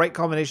to be the right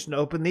combination to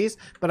open these,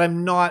 but I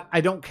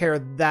don't care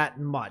that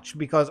much,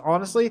 because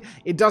honestly,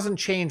 it doesn't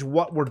change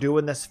what we're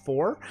doing this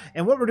for.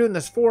 And what we're doing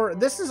this for,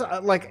 this is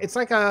it's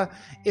like a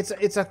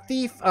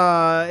thief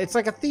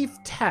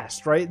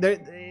test, right?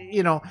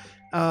 You know,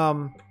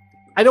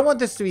 I don't want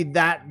this to be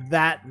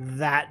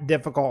that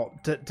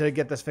difficult to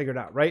get this figured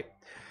out, right?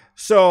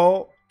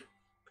 So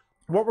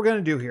what we're going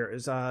to do here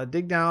is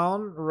dig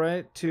down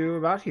right to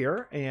about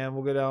here, and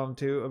we'll go down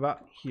to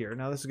about here.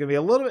 Now, this is going to be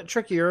a little bit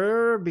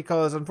trickier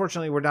because,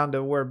 unfortunately, we're down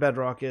to where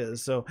bedrock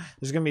is. So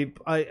there's going to be,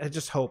 I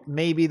just hope,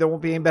 maybe there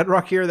won't be any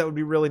bedrock here. That would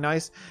be really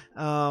nice.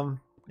 Yeah,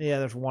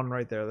 there's 1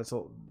 right there. That's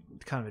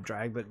kind of a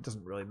drag, but it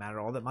doesn't really matter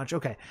all that much.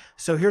 Okay,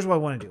 so here's what I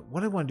want to do.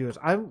 What I want to do is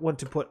I want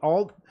to put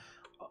all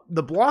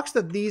the blocks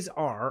that these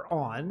are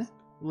on,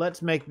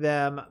 let's make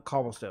them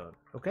cobblestone,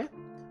 okay?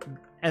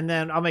 And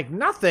then I'll make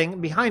nothing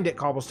behind it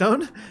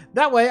cobblestone.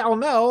 That way I'll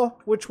know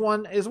which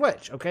one is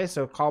which. Okay,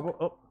 so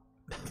oh,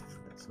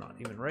 that's not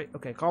even right.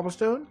 Okay,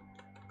 cobblestone.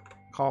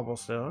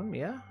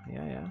 Yeah.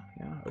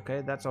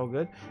 Okay, that's all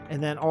good.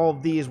 And then all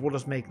of these, we'll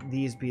just make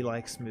these be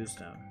like smooth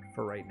stone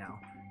for right now.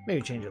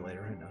 Maybe change it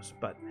later, who knows?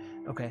 But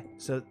okay,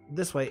 so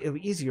this way it'll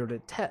be easier to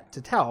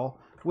tell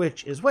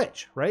which is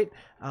which, right?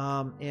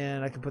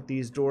 And I can put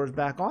these doors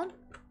back on.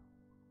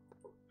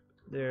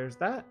 There's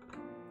that.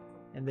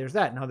 And there's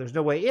that. Now, there's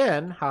no way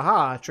in.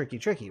 Haha,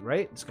 tricky,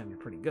 right? It's going to be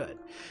pretty good.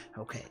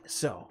 Okay,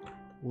 so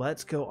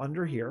let's go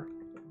under here.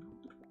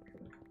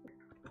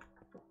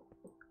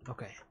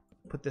 Okay,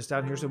 put this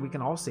down here so we can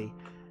all see.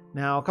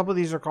 Now, a couple of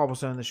these are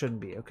cobblestone that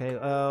shouldn't be. Okay,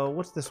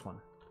 what's this one?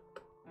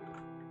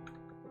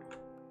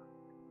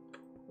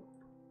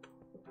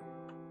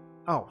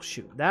 Oh,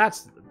 shoot.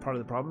 That's part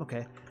of the problem.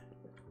 Okay.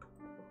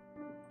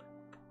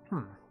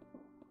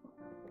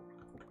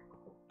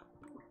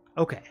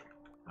 Okay.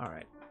 All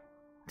right.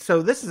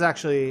 So this is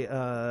actually, you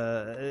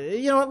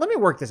know what? Let me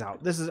work this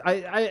out. This is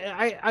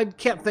I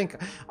can't think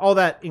all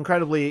that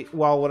incredibly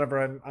well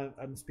whenever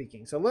I'm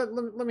speaking. So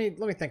let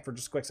me think for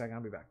just a quick second.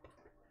 I'll be back.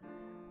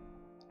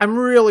 I'm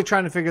really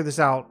trying to figure this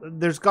out.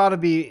 There's got to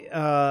be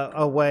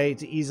a way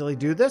to easily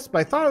do this, but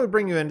I thought I would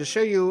bring you in to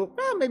show you,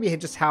 well, maybe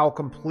just how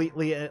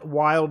completely,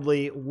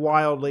 wildly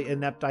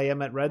inept I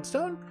am at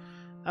redstone.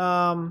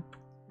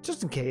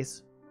 Just in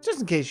case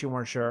you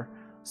weren't sure.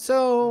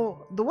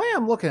 So the way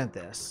I'm looking at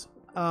this.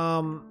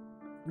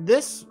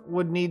 This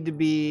would need to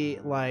be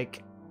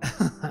like,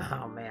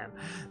 oh man,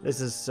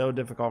 this is so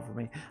difficult for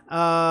me.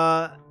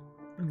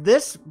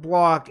 This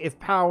block, if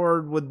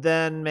powered, would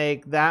then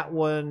make that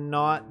one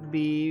not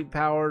be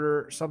powered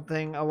or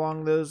something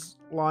along those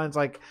lines.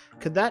 Like,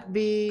 could that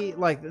be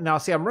like, now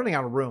see, I'm running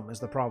out of room is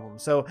the problem.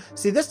 So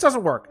see, this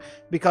doesn't work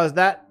because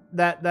that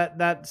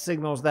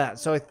signals that.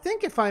 So I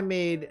think if I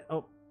made,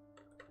 oh,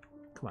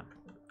 come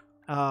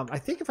on. I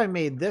think if I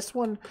made this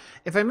one,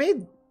 if I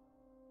made,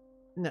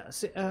 no,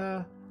 see,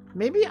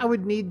 maybe I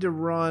would need to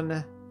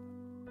run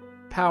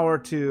power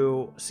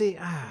to, see,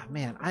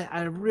 man,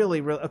 I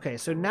really, okay,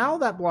 so now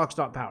that block's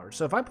not powered.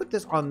 So if I put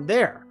this on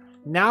there,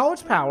 now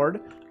it's powered,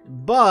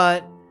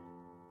 but,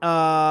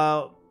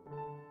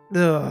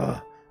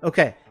 Ugh.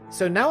 Okay,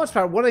 so now it's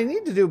powered. What I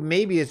need to do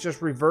maybe is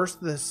just reverse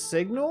the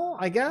signal,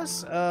 I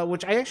guess,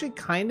 which I actually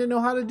kind of know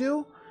how to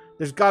do.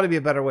 There's got to be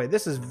a better way.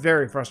 This is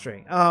very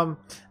frustrating.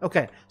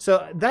 Okay,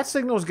 so that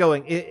signal is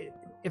going.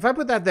 If I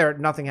put that there,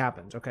 nothing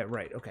happens. Okay,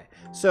 right. Okay,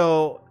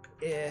 so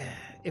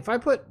if I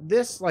put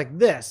this like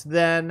this,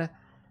 then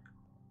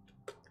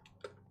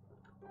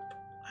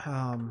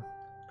am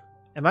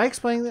I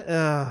explaining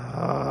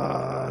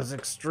that? It's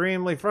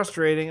extremely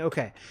frustrating.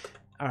 Okay,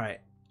 all right.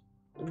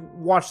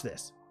 Watch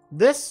this.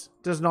 This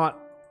does not.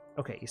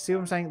 Okay, you see what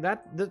I'm saying?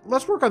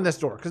 Let's work on this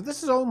door because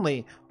this is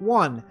only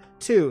 1,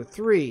 2,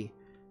 3.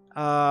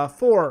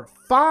 4,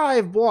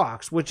 5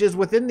 blocks, which is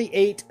within the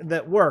 8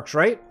 that works,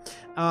 right?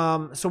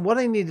 So what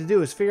I need to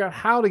do is figure out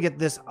how to get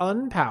this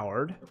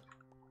unpowered.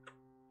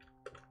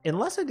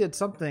 Unless I did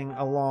something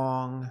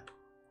along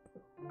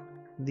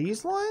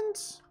these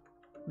lines,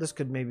 this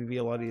could maybe be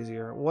a lot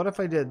easier. What if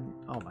I did,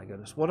 oh my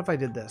goodness, what if I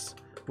did this?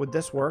 Would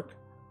this work?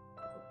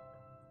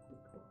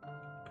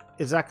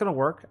 Is that gonna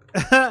work?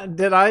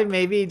 Did I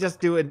maybe just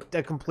do a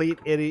complete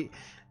idiot?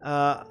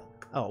 Oh,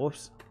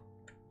 whoops.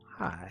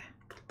 Hi.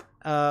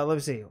 Let me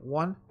see.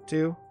 1,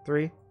 2,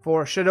 3,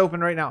 4. Should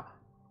open right now.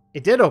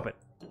 It did open.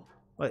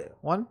 Wait,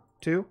 1,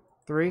 2,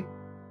 3,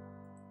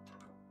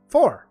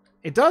 4.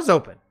 It does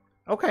open.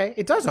 Okay,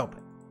 it does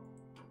open.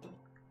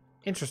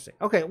 Interesting.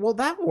 Okay, well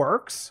that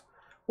works.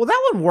 Well,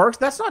 that one works.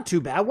 That's not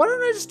too bad. Why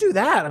don't I just do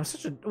that? I'm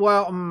such a...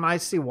 Well, I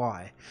see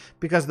why.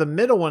 Because the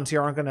middle ones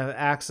here aren't going to have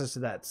access to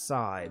that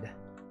side.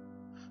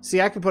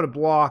 See, I could put a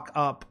block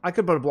up. I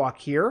could put a block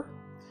here.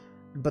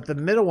 But the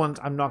middle ones,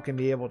 I'm not going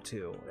to be able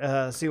to.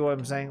 See what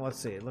I'm saying? Let's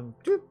see. Let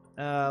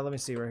me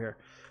see right here.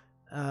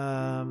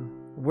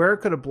 Where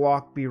could a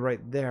block be right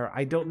there?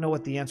 I don't know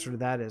what the answer to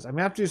that is. I'm going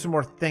to have to do some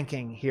more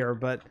thinking here.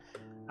 But,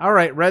 all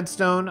right,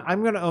 Redstone,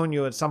 I'm going to own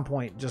you at some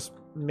point. Just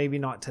maybe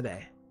not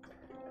today.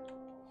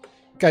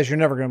 Guys, you're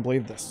never going to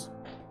believe this.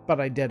 But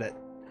I did it.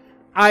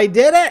 I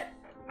did it!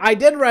 I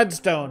did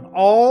redstone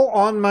all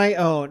on my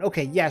own.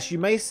 Okay, yes, you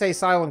may say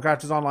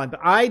Silentcraft is online,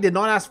 but I did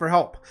not ask for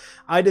help.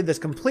 I did this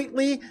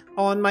completely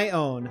on my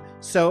own.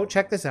 So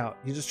check this out.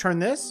 You just turn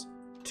this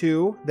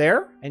to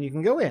there, and you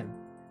can go in.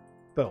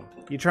 Boom.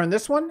 You turn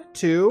this one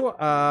to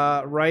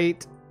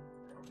right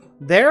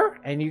there,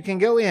 and you can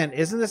go in.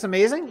 Isn't this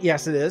amazing?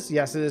 Yes, it is.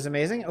 Yes, it is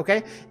amazing.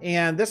 Okay,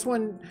 and this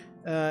one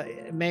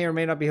may or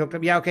may not be hooked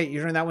up. Yeah, okay,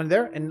 you turn that one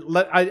there, and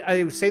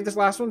I saved this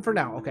last one for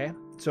now. Okay.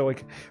 So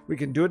we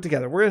can do it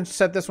together. We're going to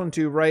set this one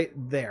to right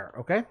there,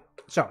 okay?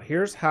 So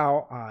here's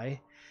how I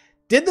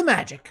did the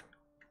magic.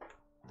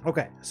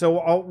 Okay, so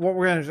what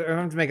we're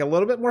going to make a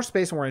little bit more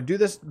space, and we're going to do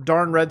this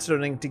darn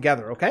redstoning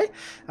together, okay?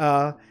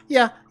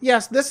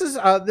 Yes, this is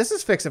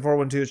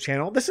Fixxitt412's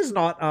channel. This is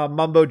not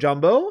Mumbo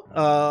Jumbo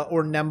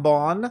or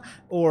Nembon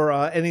or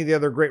any of the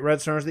other great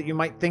redstoners that you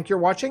might think you're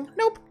watching.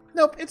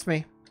 Nope, it's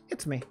me.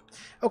 It's me.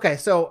 Okay,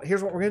 so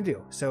here's what we're going to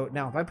do. So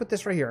now if I put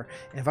this right here,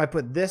 and if I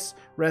put this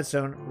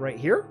redstone right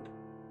here,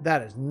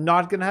 that is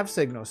not going to have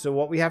signal. So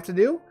what we have to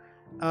do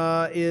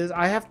is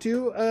I have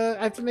to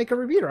make a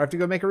repeater. I have to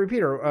go make a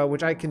repeater,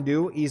 which I can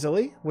do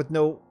easily with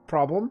no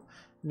problem.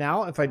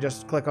 Now, if I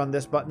just click on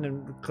this button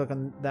and click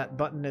on that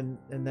button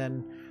and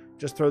then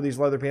just throw these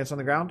leather pants on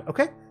the ground.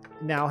 Okay,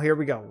 now here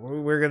we go.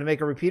 We're going to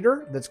make a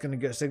repeater that's going to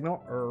go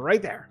signal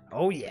right there.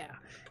 Oh, yeah.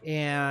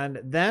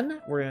 And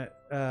then we're going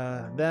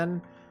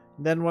to...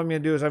 Then what I'm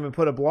going to do is I'm going to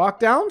put a block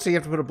down. So you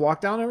have to put a block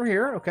down over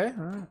here. Okay.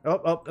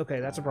 Okay.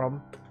 That's a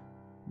problem.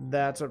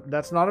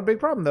 That's not a big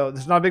problem though.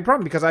 It's not a big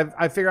problem because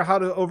I figure out how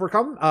to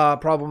overcome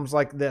problems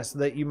like this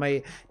that you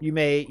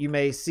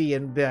may see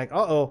and be like,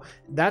 uh-oh,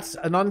 that's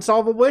an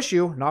unsolvable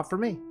issue. Not for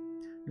me.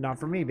 Not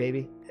for me,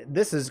 baby.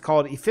 This is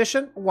called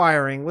efficient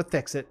wiring with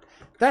Fixxitt.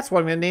 That's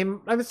what I'm going to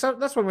name. That's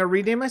what I'm going to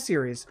rename my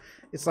series.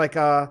 It's like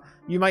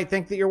you might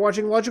think that you're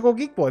watching Logical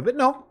Geek Boy, but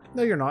no,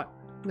 you're not.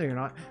 No, you're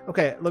not.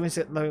 Okay, let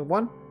me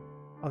one.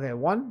 Okay,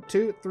 1,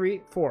 2,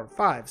 3, 4,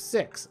 5,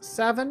 6,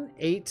 7,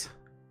 8,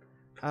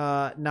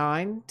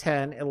 9,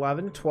 10,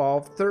 11,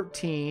 12,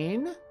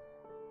 13.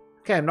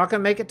 Okay, I'm not going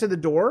to make it to the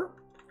door,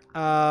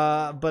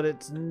 but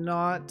it's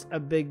not a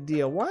big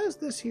deal. Why is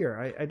this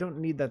here? I don't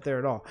need that there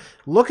at all.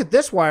 Look at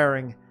this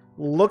wiring.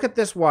 Look at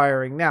this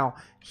wiring. Now,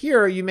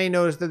 here you may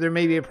notice that there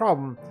may be a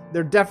problem.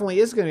 There definitely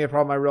is going to be a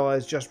problem, I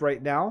realize just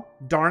right now.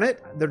 Darn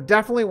it. There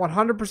definitely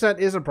 100%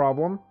 is a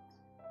problem.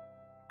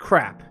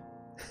 Crap.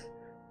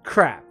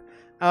 Crap.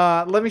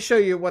 Let me show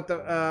you what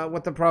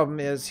the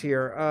problem is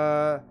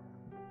here.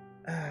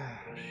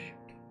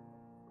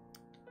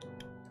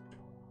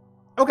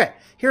 Okay,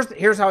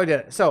 here's how I did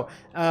it. So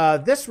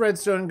this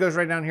redstone goes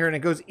right down here, and it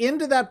goes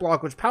into that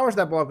block, which powers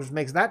that block, which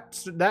makes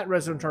that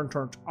redstone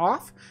turn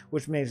off,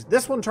 which makes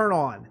this one turn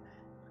on,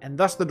 and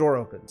thus the door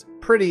opens.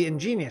 Pretty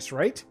ingenious,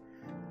 right?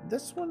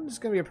 This one is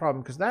going to be a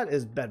problem because that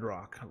is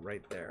bedrock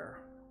right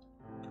there.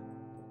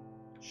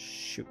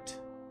 Shoot.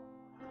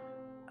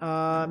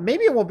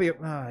 Maybe it won't be.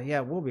 Yeah,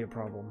 it will be a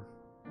problem.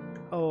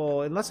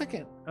 Oh, unless I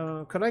can.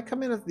 Could I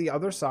come in at the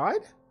other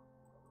side?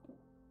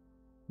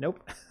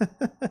 Nope.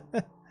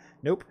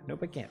 Nope,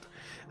 I can't.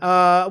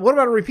 What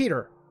about a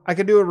repeater? I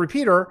could do a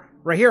repeater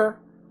right here.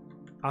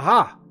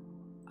 Aha.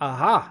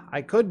 Aha.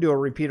 I could do a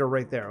repeater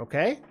right there.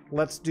 Okay.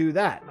 Let's do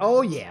that.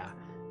 Oh, yeah.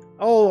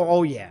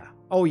 Oh, yeah.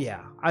 Oh,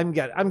 yeah. I'm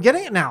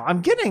getting it now.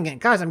 I'm getting it.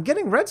 Guys, I'm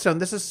getting redstone.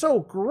 This is so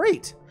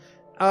great.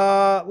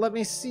 Let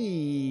me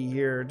see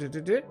here.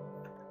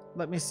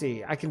 Let me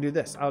see. I can do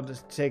this. I'll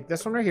just take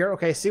this one right here.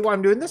 Okay, see why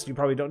I'm doing this? You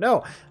probably don't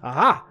know.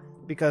 Aha!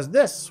 Because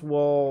this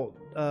will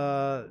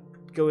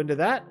go into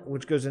that,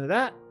 which goes into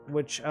that,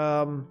 which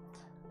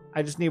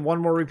I just need one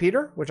more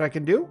repeater, which I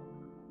can do.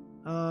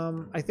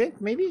 I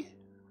think, maybe?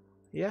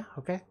 Yeah,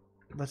 okay.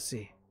 Let's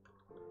see.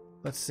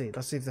 Let's see.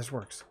 Let's see if this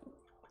works.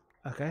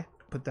 Okay,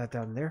 put that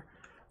down there.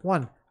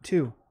 1,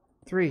 2,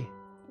 3,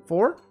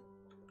 4.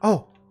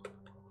 Oh!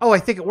 Oh, I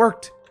think it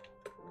worked.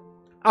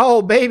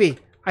 Oh, baby!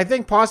 I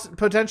think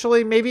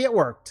potentially maybe it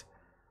worked.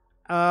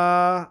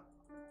 Okay,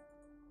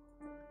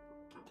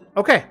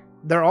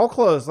 they're all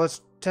closed.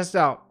 Let's test it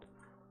out.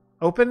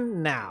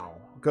 Open now.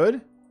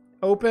 Good.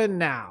 Open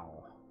now.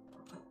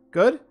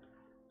 Good.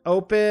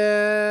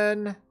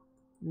 Open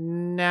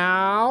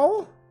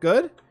now.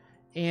 Good.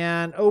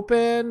 And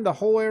open the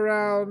whole way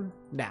around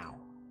now.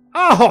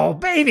 Oh,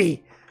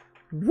 baby!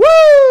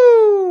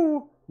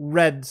 Woo!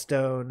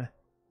 Redstone.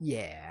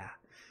 Yeah.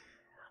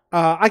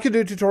 I could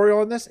do a tutorial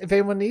on this if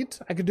anyone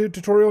needs. I could do a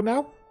tutorial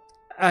now.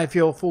 I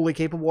feel fully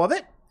capable of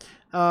it.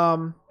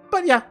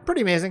 But yeah,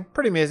 pretty amazing.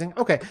 Pretty amazing.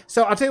 Okay,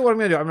 so I'll tell you what I'm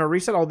going to do. I'm going to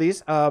reset all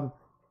these.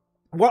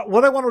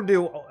 What I want to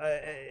do,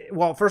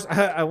 well, first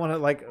I want to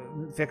like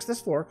fix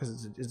this floor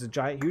because it's a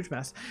giant, huge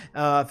mess.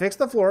 Fix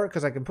the floor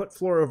because I can put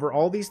floor over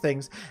all these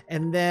things,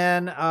 and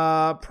then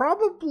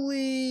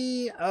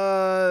probably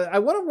I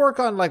want to work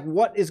on like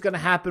what is going to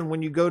happen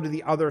when you go to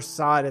the other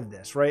side of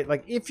this, right?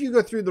 Like if you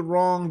go through the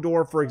wrong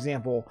door, for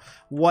example,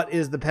 what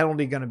is the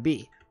penalty going to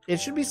be? It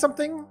should be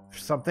something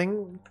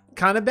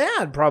kind of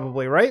bad,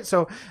 probably, right?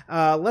 So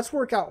let's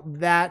work out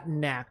that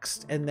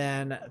next, and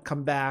then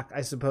come back,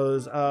 I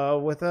suppose,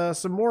 with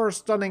some more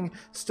stunning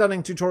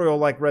tutorial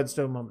like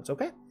redstone moments.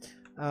 Okay,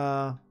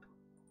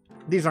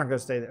 these aren't going to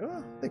stay there.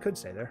 Oh, they could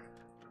stay there.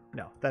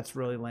 No, that's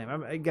really lame.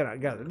 Get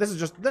it. This is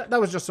just that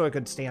was just so I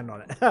could stand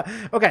on it.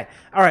 Okay,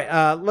 all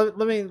right. Let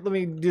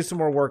me do some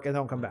more work, and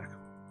then I'll come back,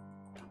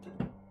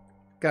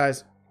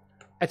 guys.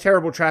 A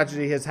terrible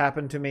tragedy has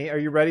happened to me. Are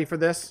you ready for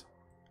this?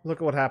 Look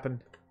at what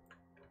happened.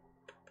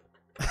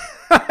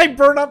 I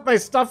burn up my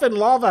stuff in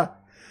lava.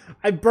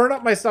 I burn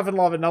up my stuff in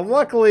lava. Now,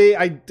 luckily,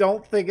 I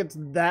don't think it's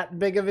that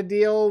big of a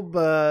deal,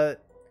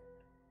 but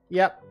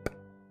yep.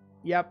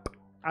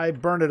 I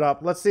burned it up.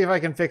 Let's see if I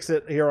can fix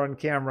it here on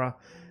camera.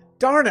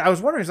 Darn it. I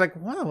was wondering, it's like,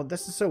 wow,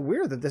 this is so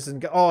weird that this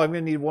isn't... Oh, I'm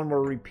going to need one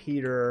more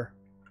repeater.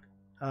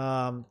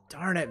 Darn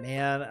it,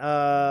 man.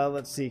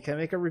 Let's see. Can I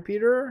make a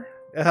repeater?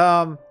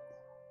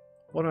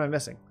 What am I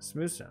missing?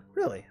 Smooth stone.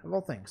 Really? Of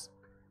all things.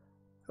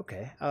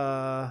 Okay.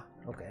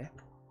 Okay.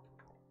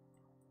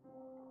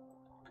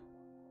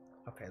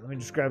 Okay, let me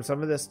just grab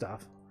some of this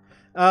stuff.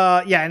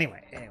 Yeah,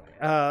 anyway.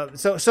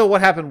 So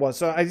what happened was,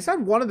 so I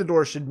decided one of the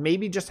doors should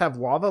maybe just have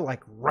lava,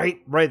 like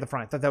right at the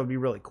front. I thought that would be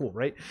really cool,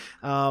 right?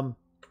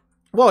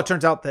 Well, it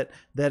turns out that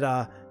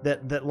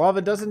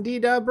lava does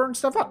indeed burn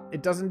stuff up.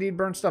 It does indeed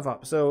burn stuff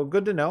up. So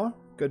good to know.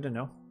 Good to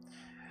know.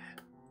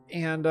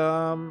 And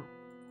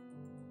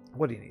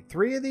what do you need?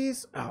 3 of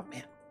these? Oh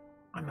man.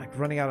 I'm like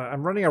running out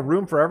of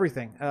room for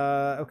everything.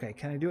 Okay,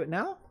 can I do it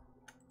now?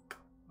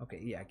 Okay,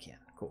 yeah, I can.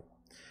 Cool.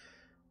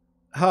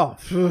 Oh,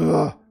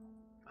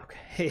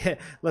 okay.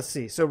 Let's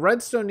see. So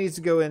redstone needs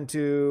to go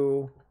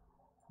into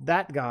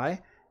that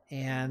guy,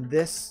 and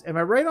this. Am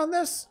I right on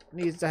this?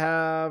 Needs to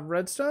have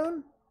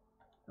redstone.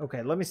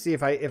 Okay, let me see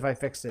if I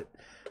fixed it.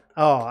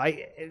 Oh,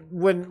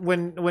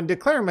 when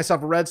declaring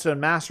myself a redstone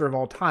master of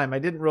all time, I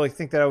didn't really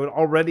think that I would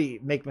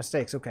already make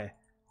mistakes. Okay.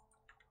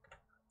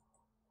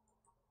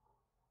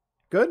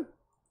 Good?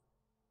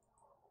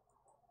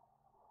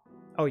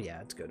 Oh, yeah,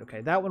 it's good.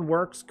 Okay, that one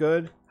works.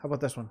 Good. How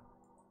about this one?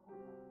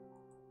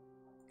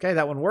 Okay,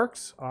 that one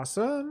works.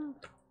 Awesome.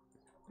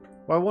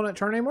 Why won't it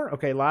turn anymore?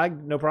 Okay,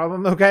 lag. No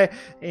problem. Okay,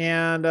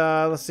 and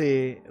let's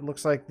see. It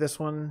looks like this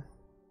one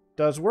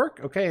does work.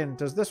 Okay, and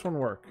does this one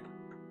work?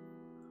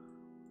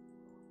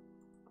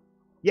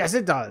 Yes,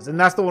 it does. And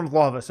that's the one with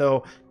lava.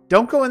 So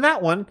don't go in that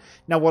one.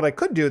 Now, what I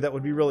could do that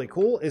would be really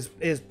cool is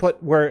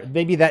put where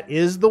maybe that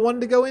is the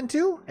one to go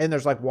into, and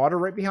there's like water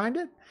right behind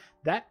it.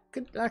 That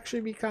could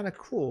actually be kind of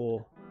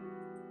cool.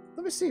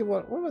 Let me see.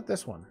 What about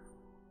this one?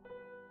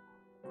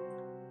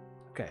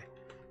 Okay.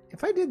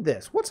 If I did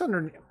this, what's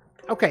underneath?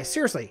 Okay,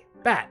 seriously,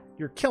 Bat,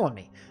 you're killing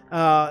me.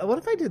 What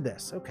if I did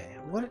this? Okay.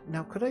 What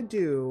now? Could I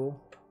do?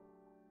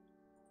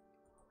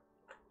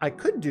 I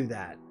could do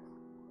that.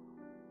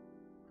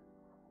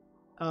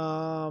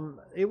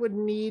 It would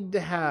need to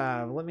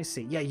have, let me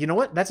see. Yeah, you know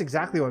what? That's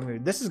exactly what I'm going to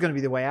do. This is going to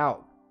be the way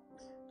out.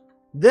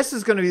 This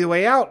is going to be the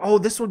way out. Oh,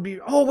 this would be,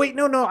 oh, wait,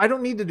 no, I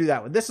don't need to do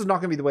that one. This is not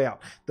going to be the way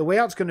out. The way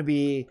out's going to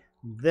be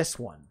this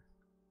one.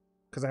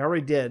 Because I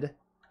already did.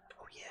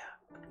 Oh,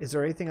 yeah. Is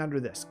there anything under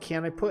this?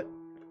 Can I put,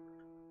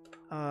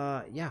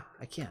 yeah,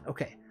 I can.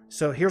 Okay.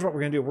 So here's what we're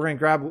going to do. We're going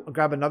to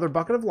grab another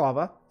bucket of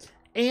lava.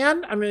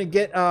 And I'm going to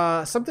get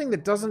something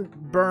that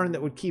doesn't burn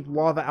that would keep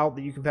lava out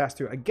that you can pass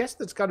through. I guess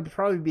that's got to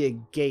probably be a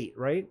gate,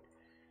 right?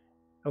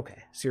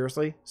 Okay,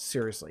 seriously?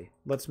 Seriously.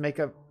 Let's make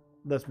a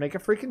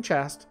freaking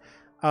chest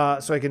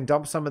so I can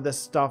dump some of this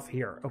stuff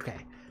here.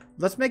 Okay,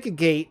 let's make a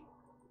gate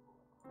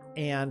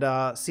and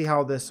see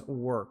how this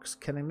works.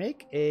 Can I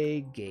make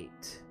a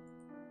gate?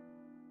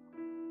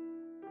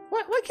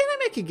 Why can't I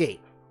make a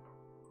gate?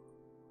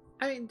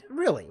 I mean,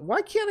 really,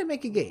 why can't I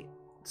make a gate?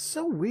 It's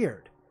so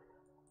weird.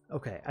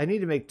 Okay, I need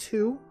to make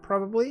 2,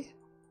 probably.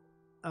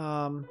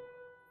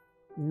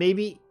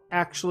 Maybe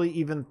actually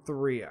even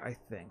 3, I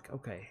think.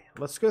 Okay,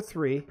 let's go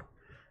 3.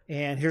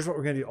 And here's what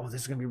we're going to do. Oh,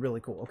 this is going to be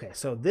really cool. Okay,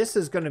 so this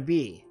is going to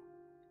be...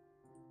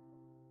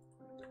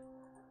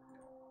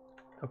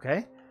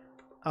 Okay.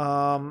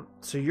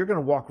 So you're going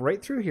to walk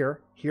right through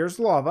here. Here's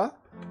lava.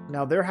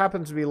 Now, there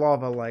happens to be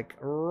lava, like,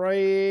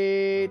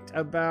 right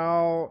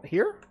about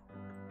here?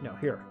 No,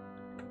 here.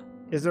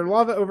 Is there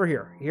lava over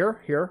here?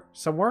 Here,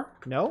 somewhere?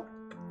 No?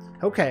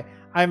 Okay.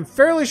 I'm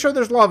fairly sure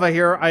there's lava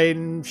here.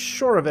 I'm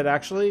sure of it,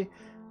 actually.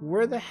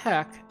 Where the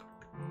heck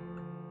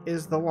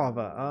is the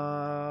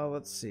lava?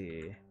 Let's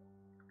see.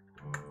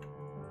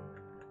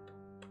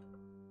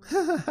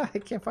 I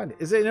can't find it.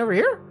 Is it over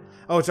here?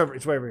 Oh, it's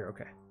way over here.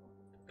 Okay.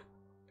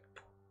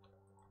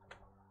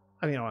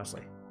 I mean,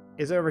 honestly.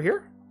 Is it over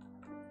here?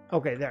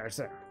 Okay, there. It's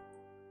there.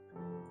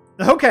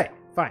 Okay.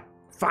 Fine.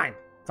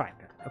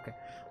 Okay.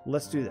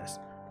 Let's do this.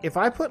 If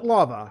I put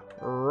lava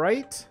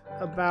right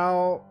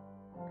about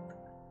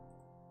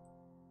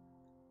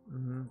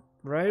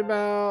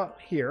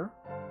here,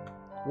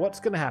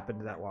 what's going to happen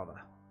to that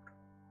lava?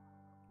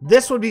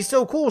 This would be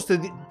so cool. So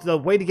the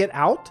way to get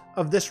out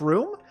of this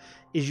room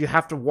is you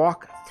have to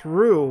walk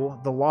through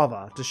the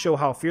lava to show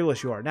how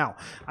fearless you are. Now,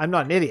 I'm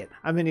not an idiot.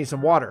 I'm going to need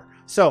some water.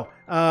 So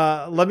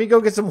let me go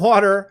get some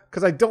water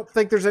because I don't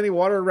think there's any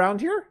water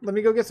around here. Let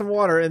me go get some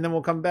water and then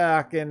we'll come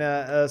back and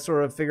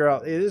sort of figure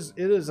out.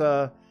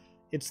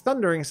 It's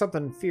thundering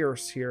something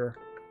fierce here.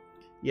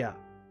 Yeah.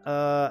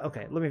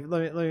 Okay. Let me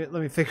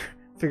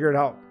figure it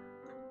out.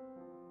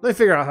 Let me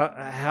figure out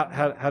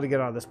how to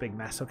get out of this big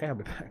mess. Okay, I'll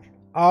be back.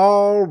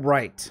 All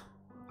right.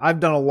 I've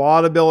done a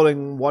lot of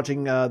building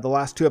watching the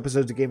last 2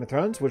 episodes of Game of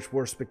Thrones, which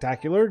were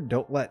spectacular.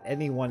 Don't let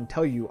anyone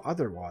tell you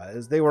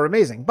otherwise. They were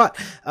amazing. But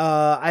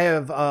I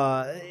have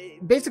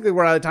basically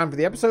we're out of time for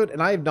the episode,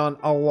 and I have done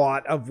a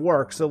lot of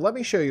work. So let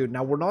me show you.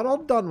 Now, we're not all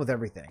done with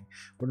everything.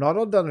 But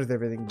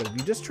if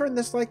you just turn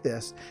this like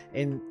this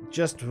and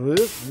just,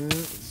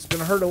 it's going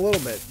to hurt a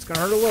little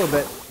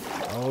bit.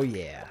 Oh,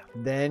 yeah.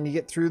 Then you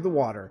get through the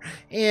water.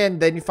 And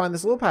then you find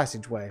this little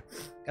passageway.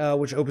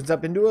 Which opens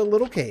up into a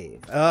little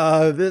cave.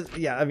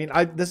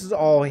 This is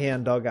all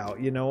hand dug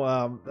out, you know.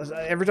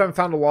 Every time I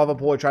found a lava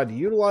pool, I tried to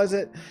utilize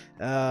it.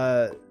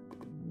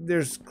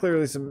 There's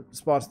clearly some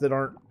spots that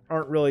aren't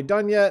really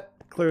done yet.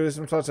 Clearly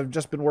some spots I've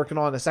just been working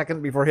on a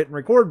second before hitting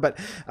record, but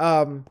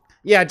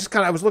yeah,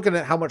 I was looking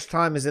at how much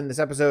time is in this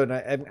episode,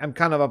 and I'm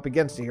kind of up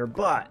against it here.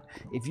 But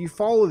if you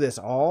follow this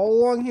all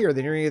along here,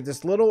 then you're going to get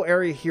this little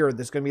area here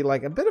that's going to be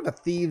like a bit of a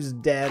thieves'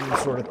 den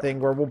sort of thing,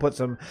 where we'll put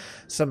some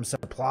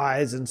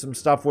supplies and some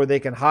stuff where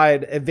they can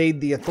hide, evade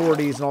the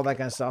authorities and all that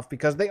kind of stuff,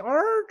 because they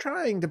are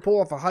trying to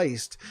pull off a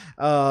heist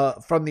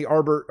from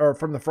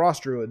the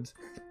Frost Druids.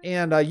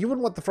 And you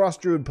wouldn't want the Frost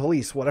Druid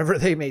police, whatever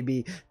they may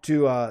be,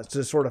 to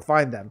sort of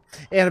find them.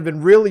 And I've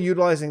been really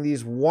utilizing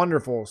these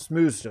wonderful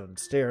smooth stone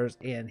stairs.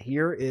 And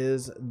here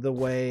is the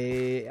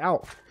way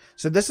out.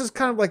 So this is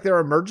kind of like their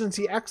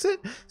emergency exit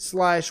 /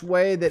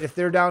 way that if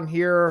they're down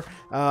here,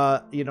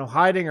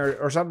 hiding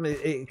or something,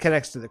 it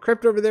connects to the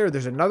crypt over there.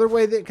 There's another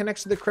way that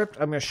connects to the crypt.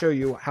 I'm going to show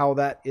you how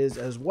that is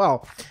as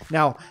well.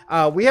 Now,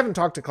 we haven't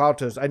talked to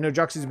Cloudtoast. I know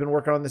Juxie's been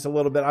working on this a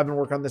little bit. I've been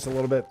working on this a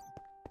little bit.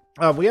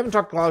 We haven't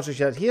talked to Cloudtoast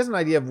yet. He has an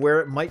idea of where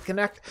it might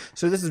connect.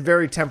 So this is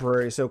very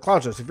temporary. So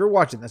Cloudtoast, if you're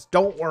watching this,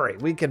 don't worry.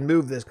 We can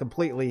move this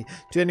completely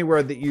to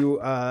anywhere that you,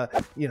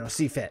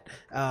 see fit.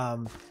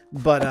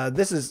 But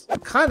this is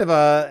kind of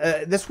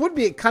this would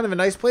be kind of a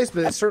nice place,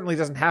 but it certainly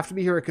doesn't have to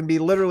be here. It can be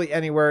literally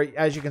anywhere.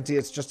 As you can see,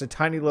 it's just a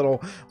tiny little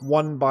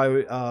one by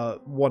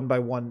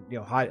one,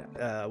 high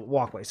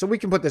walkway. So we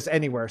can put this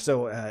anywhere.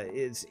 So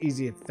it's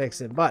easy to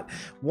fix it. But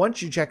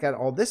once you check out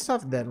all this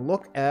stuff, then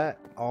look at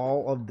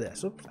all of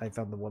this. Oops, I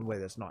found the one way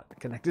that's not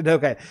connected.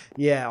 Okay,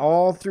 yeah,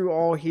 all through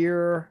all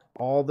here,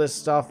 all this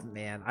stuff.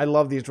 Man, I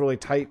love these really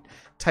tight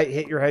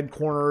hit your head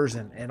corners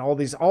and all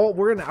these.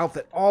 We're gonna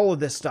outfit all of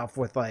this stuff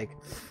with like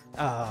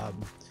I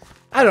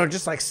don't know,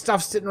 just like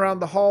stuff sitting around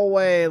the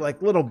hallway,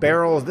 like little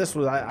barrels. This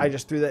was I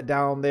just threw that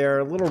down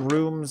there. Little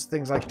rooms,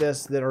 things like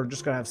this that are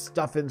just gonna have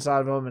stuff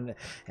inside of them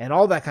and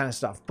all that kind of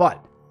stuff.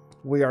 But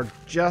we're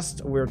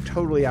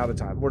totally out of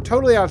time. We're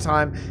totally out of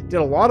time.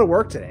 Did a lot of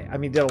work today. I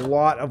mean, did a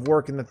lot of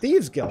work in the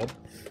Thieves Guild.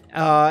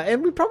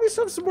 And we probably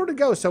still have some more to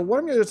go. So what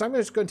I'm going to do is I'm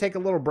just going to take a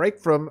little break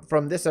from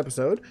this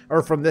episode,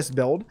 or from this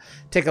build.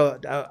 Take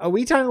a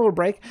wee tiny little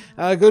break.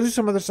 Go do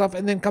some other stuff,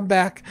 and then come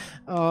back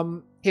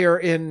here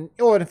in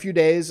a few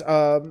days.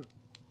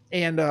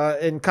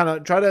 and kind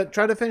of try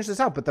to finish this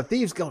out. But the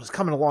Thieves Guild is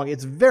coming along.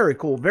 It's very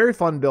cool, very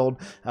fun build.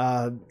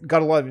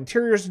 Got a lot of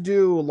interiors to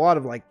do, a lot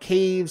of like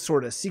caves,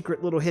 sort of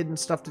secret little hidden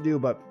stuff to do,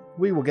 but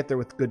we will get there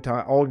with good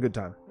time, all in good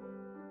time.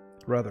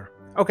 Rather.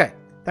 Okay,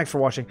 thanks for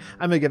watching.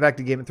 I'm gonna get back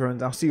to Game of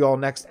Thrones. I'll see you all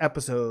next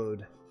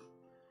episode.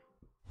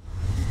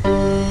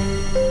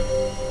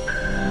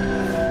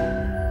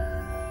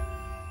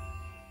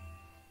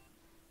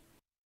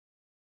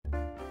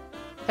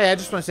 Hey, I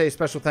just want to say a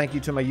special thank you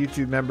to my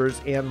YouTube members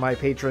and my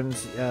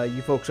patrons,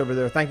 you folks over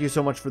there. Thank you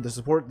so much for the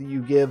support that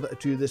you give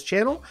to this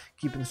channel,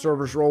 keeping the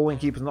servers rolling,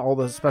 keeping all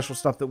the special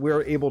stuff that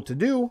we're able to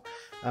do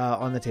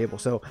on the table.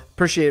 So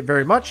appreciate it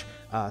very much.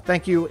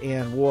 Thank you,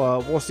 and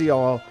we'll see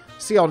y'all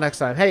next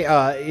time. Hey,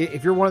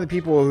 if you're one of the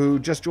people who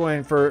just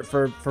joined for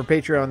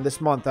Patreon this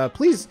month,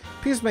 please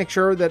make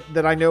sure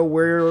that I know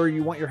where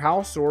you want your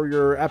house or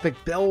your epic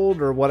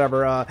build or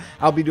whatever.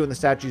 I'll be doing the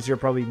statues here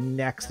probably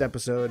next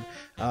episode,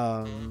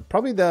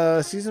 probably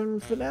the season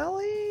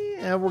finale.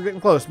 We're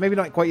getting close. Maybe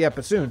not quite yet,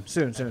 but soon.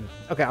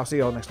 Okay, I'll see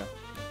you all next time.